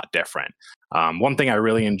feel a lot different. One thing I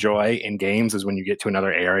really enjoy in games is when you get to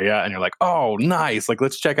another area and you're like, oh, nice, like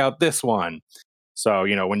let's check out this one. So,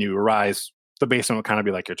 when you arise, the basement will kind of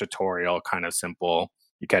be like your tutorial, kind of simple.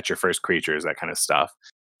 You catch your first creatures, that kind of stuff.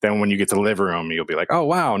 Then when you get to the living room, you'll be like, oh,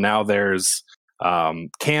 wow, now there's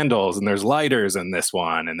candles and there's lighters in this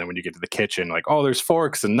one. And then when you get to the kitchen, like, oh, there's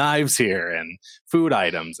forks and knives here and food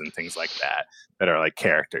items and things like that are like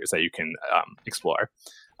characters that you can explore.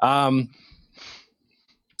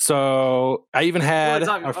 So I even had.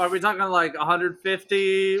 Are we talking like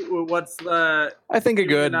 150? What's the? I think a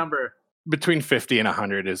good number between 50 and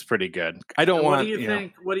 100 is pretty good. I don't want.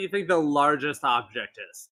 What do you think the largest object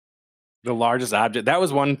is? The largest object, that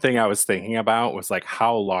was one thing I was thinking about, was like,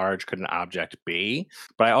 how large could an object be?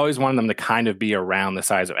 But I always wanted them to kind of be around the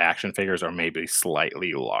size of action figures or maybe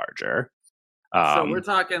slightly larger. So we're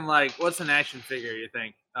talking like, what's an action figure, you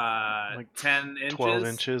think? Like 10 inches? 12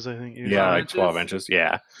 inches, I think. Yeah, like 12 inches.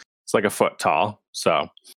 Yeah. It's like a foot tall. So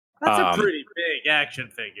that's a pretty big action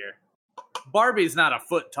figure. Barbie's not a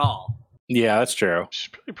foot tall. Yeah, that's true. She's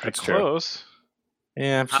probably pretty close. True.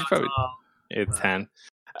 Yeah, she's probably 10.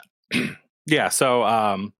 Yeah, so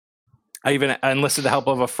I even enlisted the help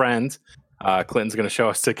of a friend. Clinton's going to show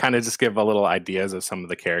us to kind of just give a little ideas of some of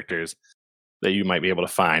the characters that you might be able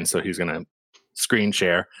to find. So he's going to screen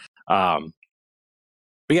share. But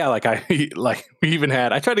yeah, we even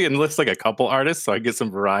had, I tried to enlist like a couple artists so I get some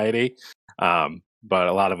variety. But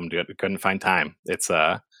a lot of them couldn't find time. It's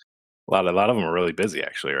a lot of them are really busy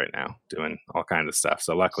actually right now doing all kinds of stuff.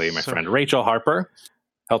 So luckily my friend Rachel Harper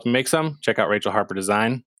helped me make some. Check out Rachel Harper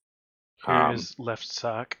Design. Here's left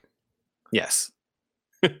sock. Yes.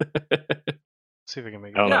 See if I can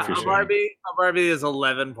make it. Yeah, a Barbie is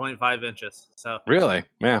 11.5 inches. So really?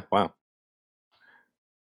 Yeah, wow.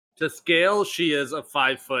 To scale, she is a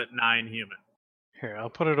 5'9" human. Here, I'll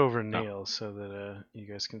put it over Neil so that you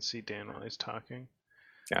guys can see Dan while he's talking.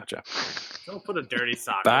 Gotcha. Don't put a dirty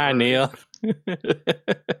sock. Bye, Neil. I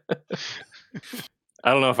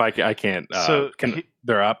don't know if I can't.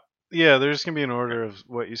 They're up? Yeah, there's going to be an order of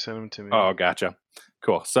what you sent them to me. Oh, gotcha.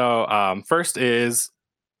 Cool. So first is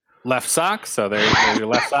left sock. So there's your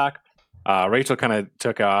left sock. Rachel kind of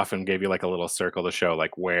took off and gave you like a little circle to show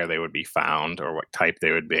like where they would be found or what type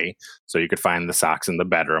they would be. So you could find the socks in the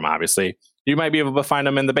bedroom, obviously. You might be able to find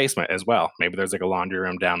them in the basement as well. Maybe there's like a laundry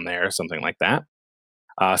room down there or something like that.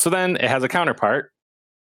 So then it has a counterpart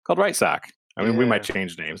called right sock. I mean, we might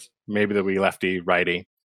change names. Maybe there'll be lefty, righty.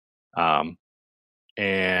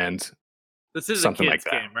 And this is something a kid's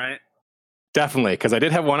like that. Game, right? Definitely, because I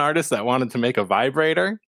did have one artist that wanted to make a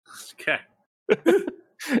vibrator. Okay.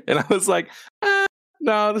 And I was like,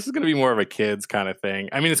 no, this is going to be more of a kids kind of thing.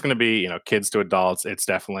 I mean, it's going to be, kids to adults. It's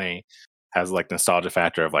definitely has like nostalgia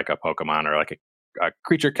factor of like a Pokemon or like a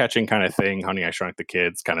creature catching kind of thing, Honey, I Shrunk the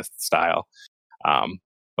Kids kind of style.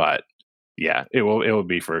 But yeah, it will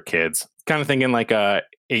be for kids. Kind of thinking like a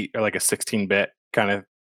 8 or like a 16-bit kind of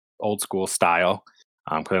old school style.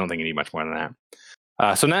 Because I don't think you need much more than that.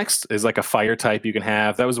 So next is like a fire type you can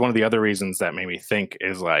have. That was one of the other reasons that made me think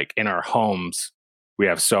is like in our homes, we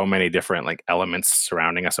have so many different like elements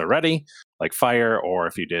surrounding us already, like fire, or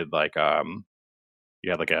if you did like you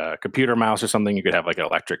had like a computer mouse or something, you could have like an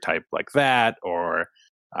electric type like that, or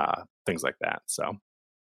things like that. So,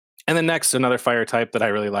 and then next, another fire type that I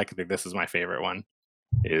really like, I think this is my favorite one,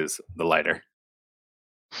 is the lighter.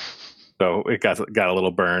 So it got a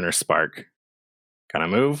little burn or spark kind of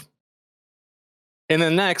move. And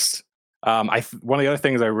then next, one of the other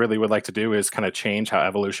things I really would like to do is kind of change how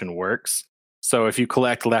evolution works. So if you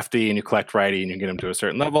collect lefty and you collect righty and you get them to a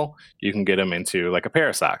certain level, you can get them into like a pair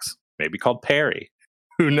of socks, maybe called Perry.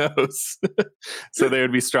 Who knows? So they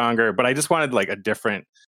would be stronger. But I just wanted like a different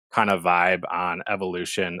kind of vibe on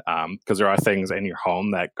evolution, because there are things in your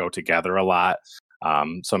home that go together a lot.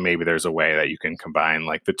 So maybe there's a way that you can combine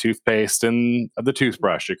like the toothpaste and the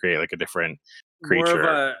toothbrush to create like a different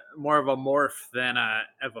creature. More of a morph than a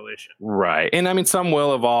evolution. Right. And I mean, some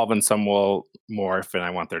will evolve and some will morph, and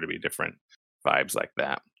I want there to be different vibes like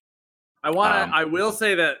that. I will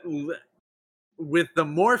say that with the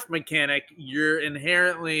morph mechanic, you're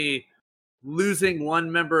inherently losing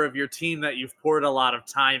one member of your team that you've poured a lot of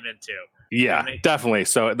time into. Yeah, definitely.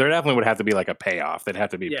 So there definitely would have to be like a payoff. They'd have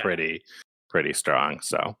to be pretty strong.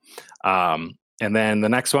 So, and then the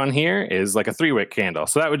next one here is like a 3-wick candle.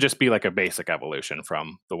 So that would just be like a basic evolution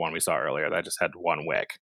from the one we saw earlier that just had 1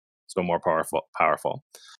 wick. So more powerful.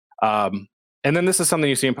 And then this is something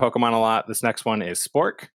you see in Pokemon a lot. This next one is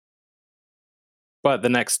Spork. But the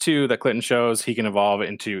next two that Clinton shows, he can evolve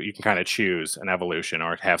into, you can kind of choose an evolution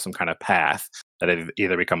or have some kind of path that it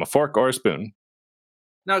either become a fork or a spoon.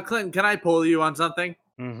 Now, Clinton, can I pull you on something?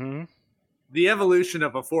 Mm-hmm. The evolution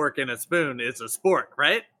of a fork and a spoon is a spork,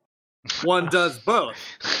 right? One does both.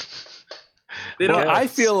 Well, I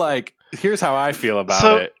feel like, here's how I feel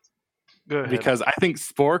about it. Because I think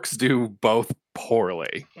sporks do both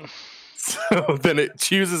poorly. So then it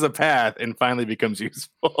chooses a path and finally becomes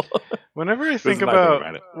useful. Whenever I think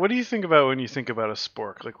about what do you think about when you think about a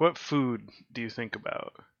spork? Like, what food do you think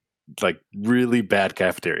about? Like really bad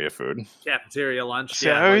cafeteria food. Cafeteria lunch. See,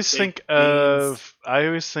 I always think of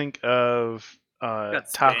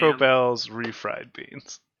Taco Bell's refried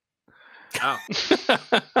beans. Oh.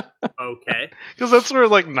 Okay. Because that's where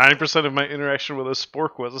like 9% of my interaction with a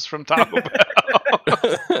spork was from Taco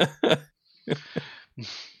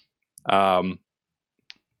Bell.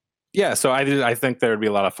 Yeah, so I think there would be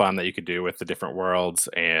a lot of fun that you could do with the different worlds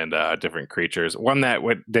and different creatures. One that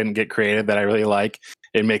didn't get created that I really like,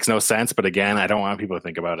 it makes no sense, but again, I don't want people to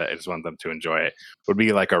think about it. I just want them to enjoy it. Would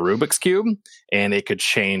be like a Rubik's Cube, and it could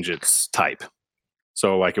change its type.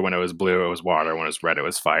 So like when it was blue, it was water. When it was red, it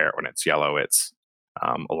was fire. When it's yellow, it's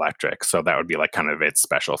electric. So that would be like kind of its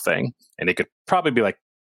special thing. And it could probably be like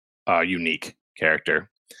a unique character.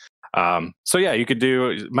 So yeah, you could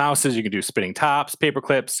do mouses, you could do spinning tops, paper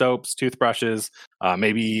clips, soaps, toothbrushes.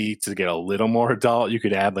 Maybe to get a little more adult, you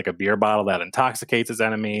could add like a beer bottle that intoxicates its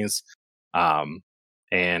enemies,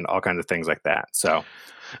 and all kinds of things like that. So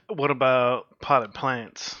what about potted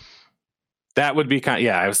plants? That would be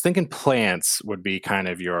I was thinking plants would be kind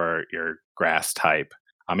of your grass type.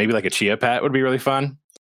 Maybe like a chia pet would be really fun.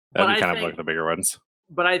 That'd be kind of like the bigger ones.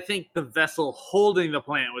 But I think the vessel holding the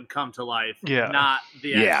plant would come to life, not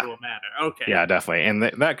the actual matter. Okay. Yeah, definitely. And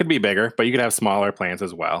that could be bigger, but you could have smaller plants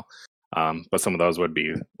as well. But some of those would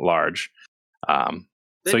be large.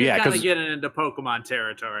 So yeah, kind of getting into Pokemon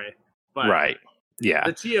territory. But right. Yeah.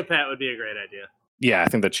 The chia pet would be a great idea. Yeah, I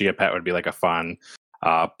think the chia pet would be like a fun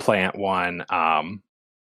plant one.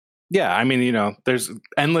 Yeah, I mean, there's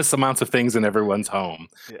endless amounts of things in everyone's home.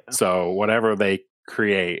 Yeah. So whatever they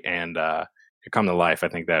create and come to life, I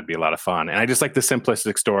think that'd be a lot of fun. And I just like the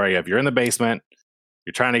simplistic story of you're in the basement,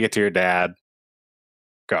 you're trying to get to your dad,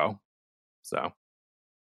 go. So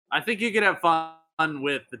I think you could have fun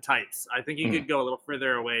with the types. I think you could go a little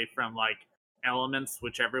further away from like elements,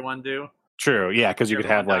 which everyone do. True, yeah, because you could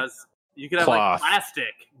have like you could have like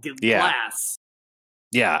plastic, glass.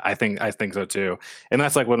 Yeah, I think so too. And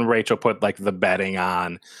that's like when Rachel put like the bedding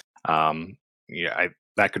on.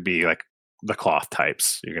 That could be like the cloth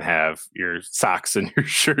types. You can have your socks and your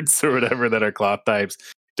shirts or whatever that are cloth types.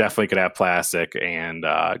 Definitely could have plastic and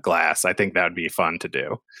glass. I think that would be fun to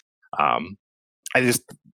do. I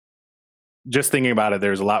just thinking about it,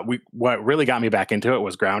 there's a lot. What really got me back into it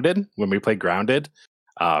was Grounded. When we played Grounded,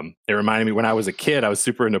 it reminded me when I was a kid, I was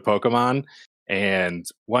super into Pokemon. And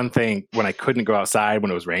one thing, when I couldn't go outside when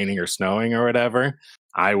it was raining or snowing or whatever,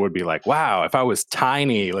 I would be like, wow, if I was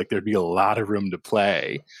tiny, like there'd be a lot of room to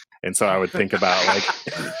play. And so I would think about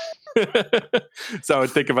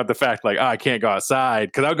the fact like, oh, I can't go outside,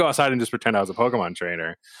 because I would go outside and just pretend I was a Pokemon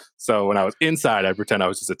trainer. So when I was inside, I'd pretend I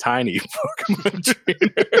was just a tiny Pokemon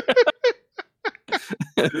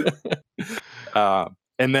trainer.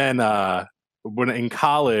 And then when in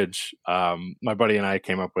college, my buddy and I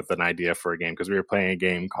came up with an idea for a game, because we were playing a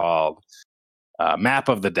game called Map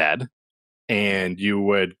of the Dead. And it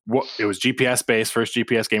was GPS based, first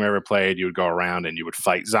GPS game I ever played. You would go around and you would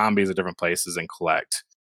fight zombies at different places and collect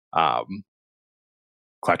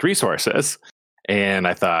resources. And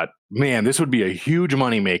I thought, man, this would be a huge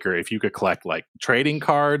moneymaker if you could collect like trading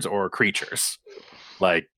cards or creatures.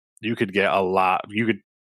 Like you could get a lot. You could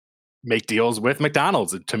make deals with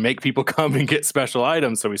McDonald's to make people come and get special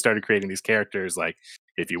items. So we started creating these characters. Like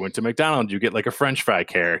if you went to McDonald's, you get like a French fry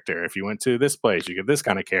character. If you went to this place, you get this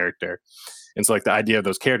kind of character. And so like the idea of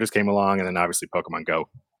those characters came along, and then obviously Pokemon Go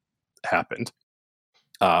happened.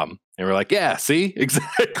 And we're like, yeah, see,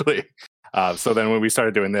 exactly. So then when we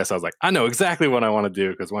started doing this, I was like, I know exactly what I want to do,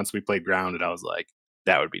 because once we played Grounded, I was like,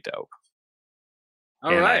 that would be dope.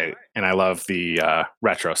 All right. I love the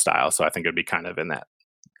retro style, so I think it'd be kind of in that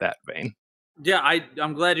vein. Yeah,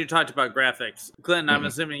 I'm glad you talked about graphics. Clinton, I'm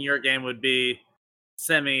assuming your game would be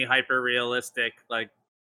semi-hyper realistic, like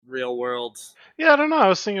real world. Yeah, I don't know. I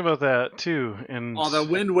was thinking about that too. And although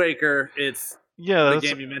Wind Waker, the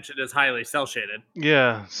game you mentioned is highly cel shaded.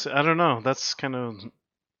 Yeah, so I don't know. That's kind of,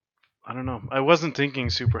 I don't know. I wasn't thinking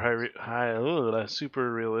super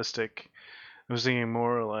super realistic. I was thinking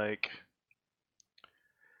more like,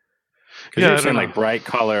 you're saying like bright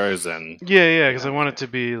colors and yeah, because I want it to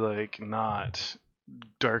be like not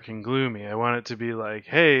dark and gloomy. I want it to be like,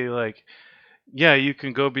 hey, like, yeah, you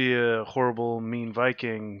can go be a horrible, mean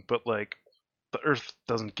Viking, but like, the Earth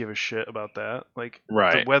doesn't give a shit about that. Like,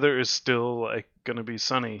 the weather is still like gonna be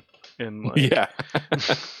sunny and like,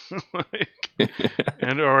 like,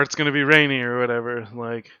 and or it's gonna be rainy or whatever.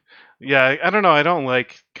 Like, yeah, I don't know. I don't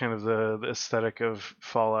like kind of the aesthetic of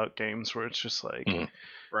Fallout games where it's just like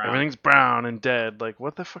everything's brown and dead. Like,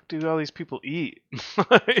 what the fuck do all these people eat?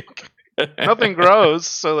 Like, nothing grows,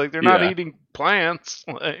 so like they're not eating plants.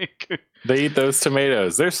 Like, they eat those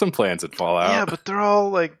tomatoes. There's some plants at Fallout. Yeah, but they're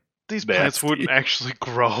all like these plants wouldn't actually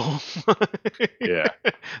grow. Yeah.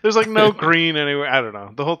 There's like no green anywhere. I don't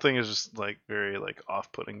know. The whole thing is just like very like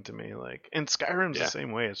off-putting to me. Like, and Skyrim's the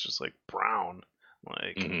same way. It's just like brown.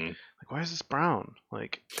 Like, like why is this brown?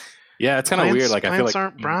 Like, yeah, it's kind of weird. Like, I feel like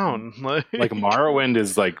aren't brown. Like Morrowind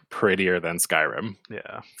is like prettier than Skyrim.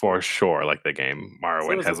 Yeah, for sure. Like the game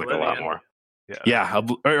Morrowind has like a lot more. Yeah,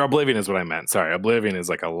 Oblivion is what I meant. Sorry, Oblivion is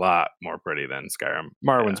like a lot more pretty than Skyrim.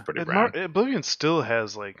 Morrowind's pretty brown. Oblivion still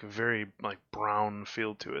has like very like brown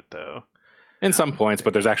feel to it though. In some points,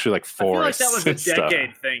 but there's actually like forests. I feel like that was a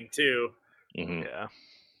decade thing too. Mm-hmm. Yeah.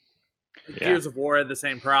 Gears of War had the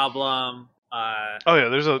same problem. Oh yeah,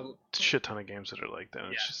 there's a shit ton of games that are like that.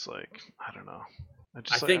 It's just like, I don't know. I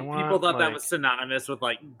think people thought that was synonymous with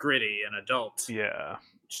like gritty and adult. Yeah.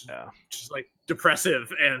 Just like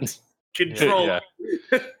depressive and control.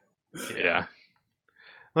 Yeah.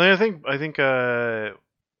 Like, I think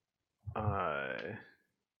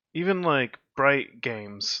even like bright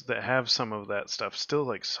games that have some of that stuff still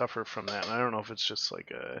like suffer from that. And I don't know if it's just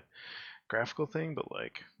like a graphical thing, but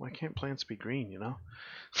like, why can't plants be green, you know?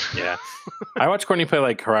 Yeah. I watched Courtney play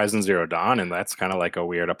like Horizon Zero Dawn, and that's kind of like a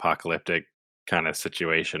weird apocalyptic kind of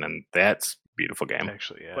situation, and that's a beautiful game.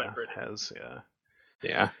 Actually, yeah. It has,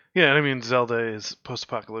 Yeah. Yeah, I mean, Zelda is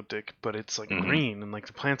post-apocalyptic, but it's like green, and like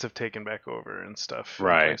the plants have taken back over and stuff.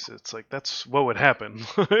 Right. It's like that's what would happen.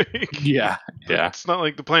 Like, yeah. It's not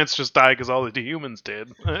like the plants just die because all the humans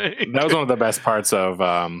did. That was one of the best parts of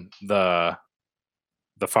the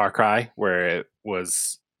Far Cry, where it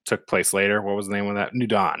took place later. What was the name of that? New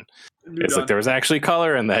Dawn. It's like there was actually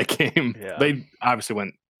color in that game. Yeah. They obviously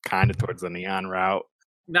went kind of towards the neon route.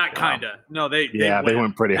 Not kinda. No, they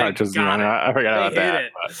went pretty hard towards the neon route. I forgot about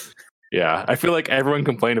that. But, yeah, I feel like everyone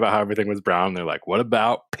complained about how everything was brown. They're like, "What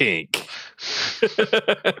about pink?"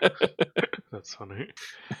 That's funny.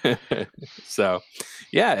 So,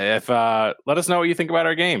 yeah, if let us know what you think about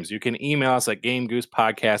our games. You can email us at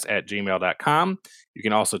gamegoosepodcast@gmail.com. You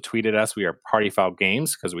can also tweet at us. We are Party Foul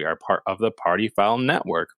Games because we are part of the Party Foul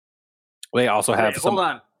Network. They also have some. Hold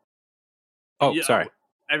on. Oh, sorry.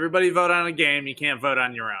 Everybody vote on a game. You can't vote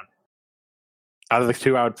on your own. Out of the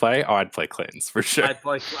two I would play, I'd play Clinton's for sure. I'd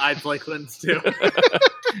play Clinton's too.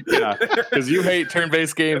 Yeah, because you hate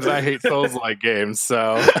turn-based games, and I hate Souls-like games,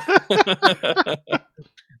 so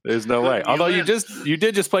there's no way. Although you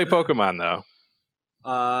did just play Pokemon though.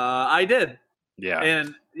 I did. Yeah.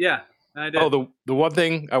 And I did. Oh, the one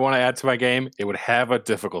thing I want to add to my game, it would have a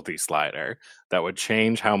difficulty slider that would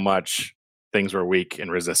change how much things were weak and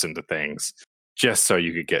resistant to things, just so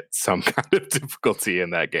you could get some kind of difficulty in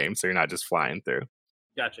that game, so you're not just flying through.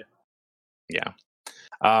 Gotcha. Yeah.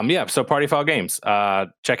 So Party Foul Games.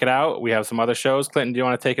 Check it out. We have some other shows. Clinton, do you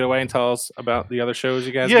want to take it away and tell us about the other shows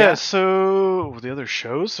you guys got? So the other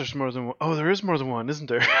shows, there's more than one. Oh, there is more than one, isn't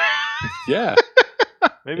there? Yeah.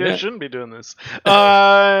 Maybe I shouldn't be doing this.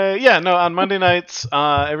 On Monday nights,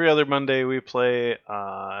 every other Monday, we play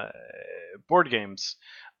board games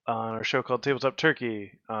on our show called Tabletop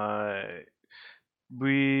Turkey.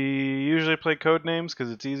 We usually play code names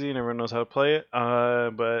because it's easy and everyone knows how to play it.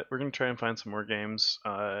 But we're going to try and find some more games.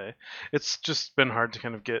 It's just been hard to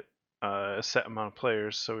kind of get a set amount of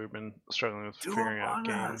players, so we've been struggling with figuring out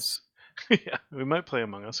games. Yeah, we might play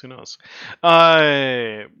Among Us. Who knows?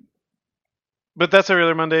 But that's every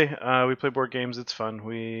other Monday. We play board games. It's fun.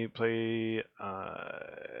 We play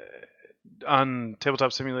on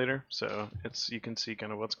Tabletop Simulator, so you can see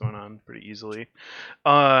kind of what's going on pretty easily.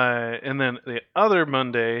 And then the other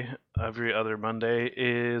Monday, every other Monday,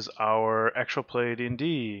 is our actual play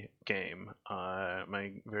D&D game.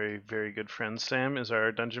 My very, very good friend Sam is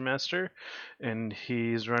our dungeon master, and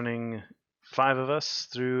he's running 5 of us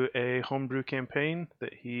through a homebrew campaign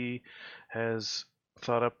that he has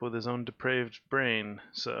thought up with his own depraved brain.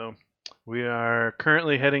 So we are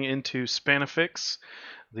currently heading into Spanifix,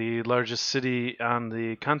 the largest city on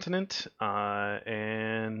the continent,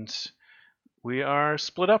 and we are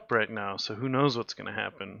split up right now, so who knows what's going to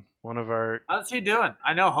happen. How's he doing?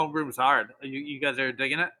 I know homebrew was hard. You guys are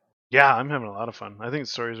digging it? Yeah, I'm having a lot of fun. I think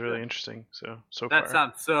the story is really interesting. So far. That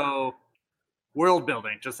sounds so world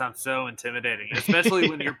building just sounds so intimidating, especially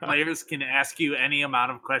when your players can ask you any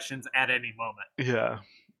amount of questions at any moment. Yeah.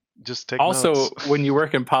 Just take also notes. When you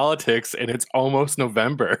work in politics and it's almost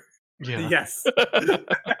November. Yeah. Yes.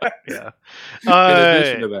 Yeah. In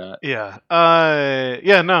addition to that. Yeah.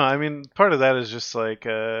 Yeah, no, I mean, part of that is just like,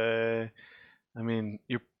 I mean,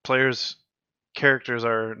 your players' characters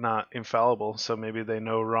are not infallible, so maybe they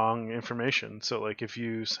know wrong information. So, like, if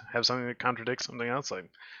you have something that contradicts something else, like,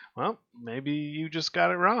 well, maybe you just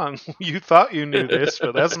got it wrong. You thought you knew this,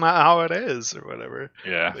 but that's not how it is, or whatever.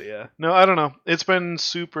 Yeah. But yeah. No, I don't know. It's been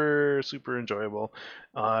super, super enjoyable.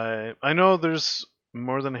 I know there's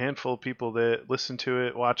more than a handful of people that listen to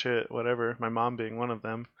it, watch it, whatever. My mom being one of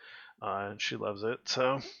them. She loves it.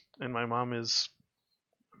 So, and my mom is,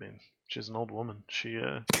 I mean, she's an old woman. She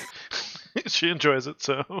she enjoys it.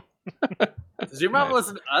 So, does your mom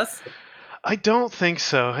listen to us? I don't think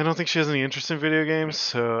so. I don't think she has any interest in video games,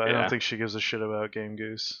 so I don't think she gives a shit about Game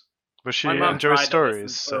Goose. But she enjoys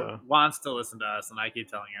stories, so wants to listen to us, and I keep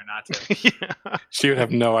telling her not to. Yeah. She would have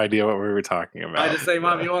no idea what we were talking about. I just say,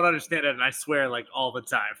 Mom, you won't understand it, and I swear, like, all the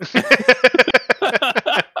time.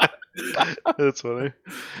 That's funny.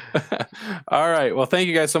 All right. Well, thank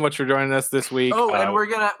you guys so much for joining us this week. Oh, and we're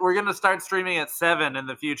gonna start streaming at 7 in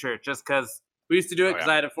the future, just because we used to do it because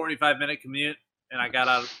I had a 45-minute commute, and I got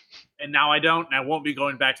out, and now I don't, and I won't be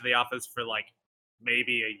going back to the office for like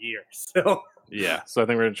maybe a year. So yeah, so I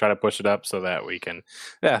think we're gonna try to push it up so that we can.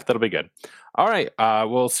 Yeah, that'll be good. All right.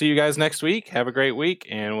 We'll see you guys next week. Have a great week,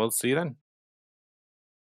 and we'll see you then.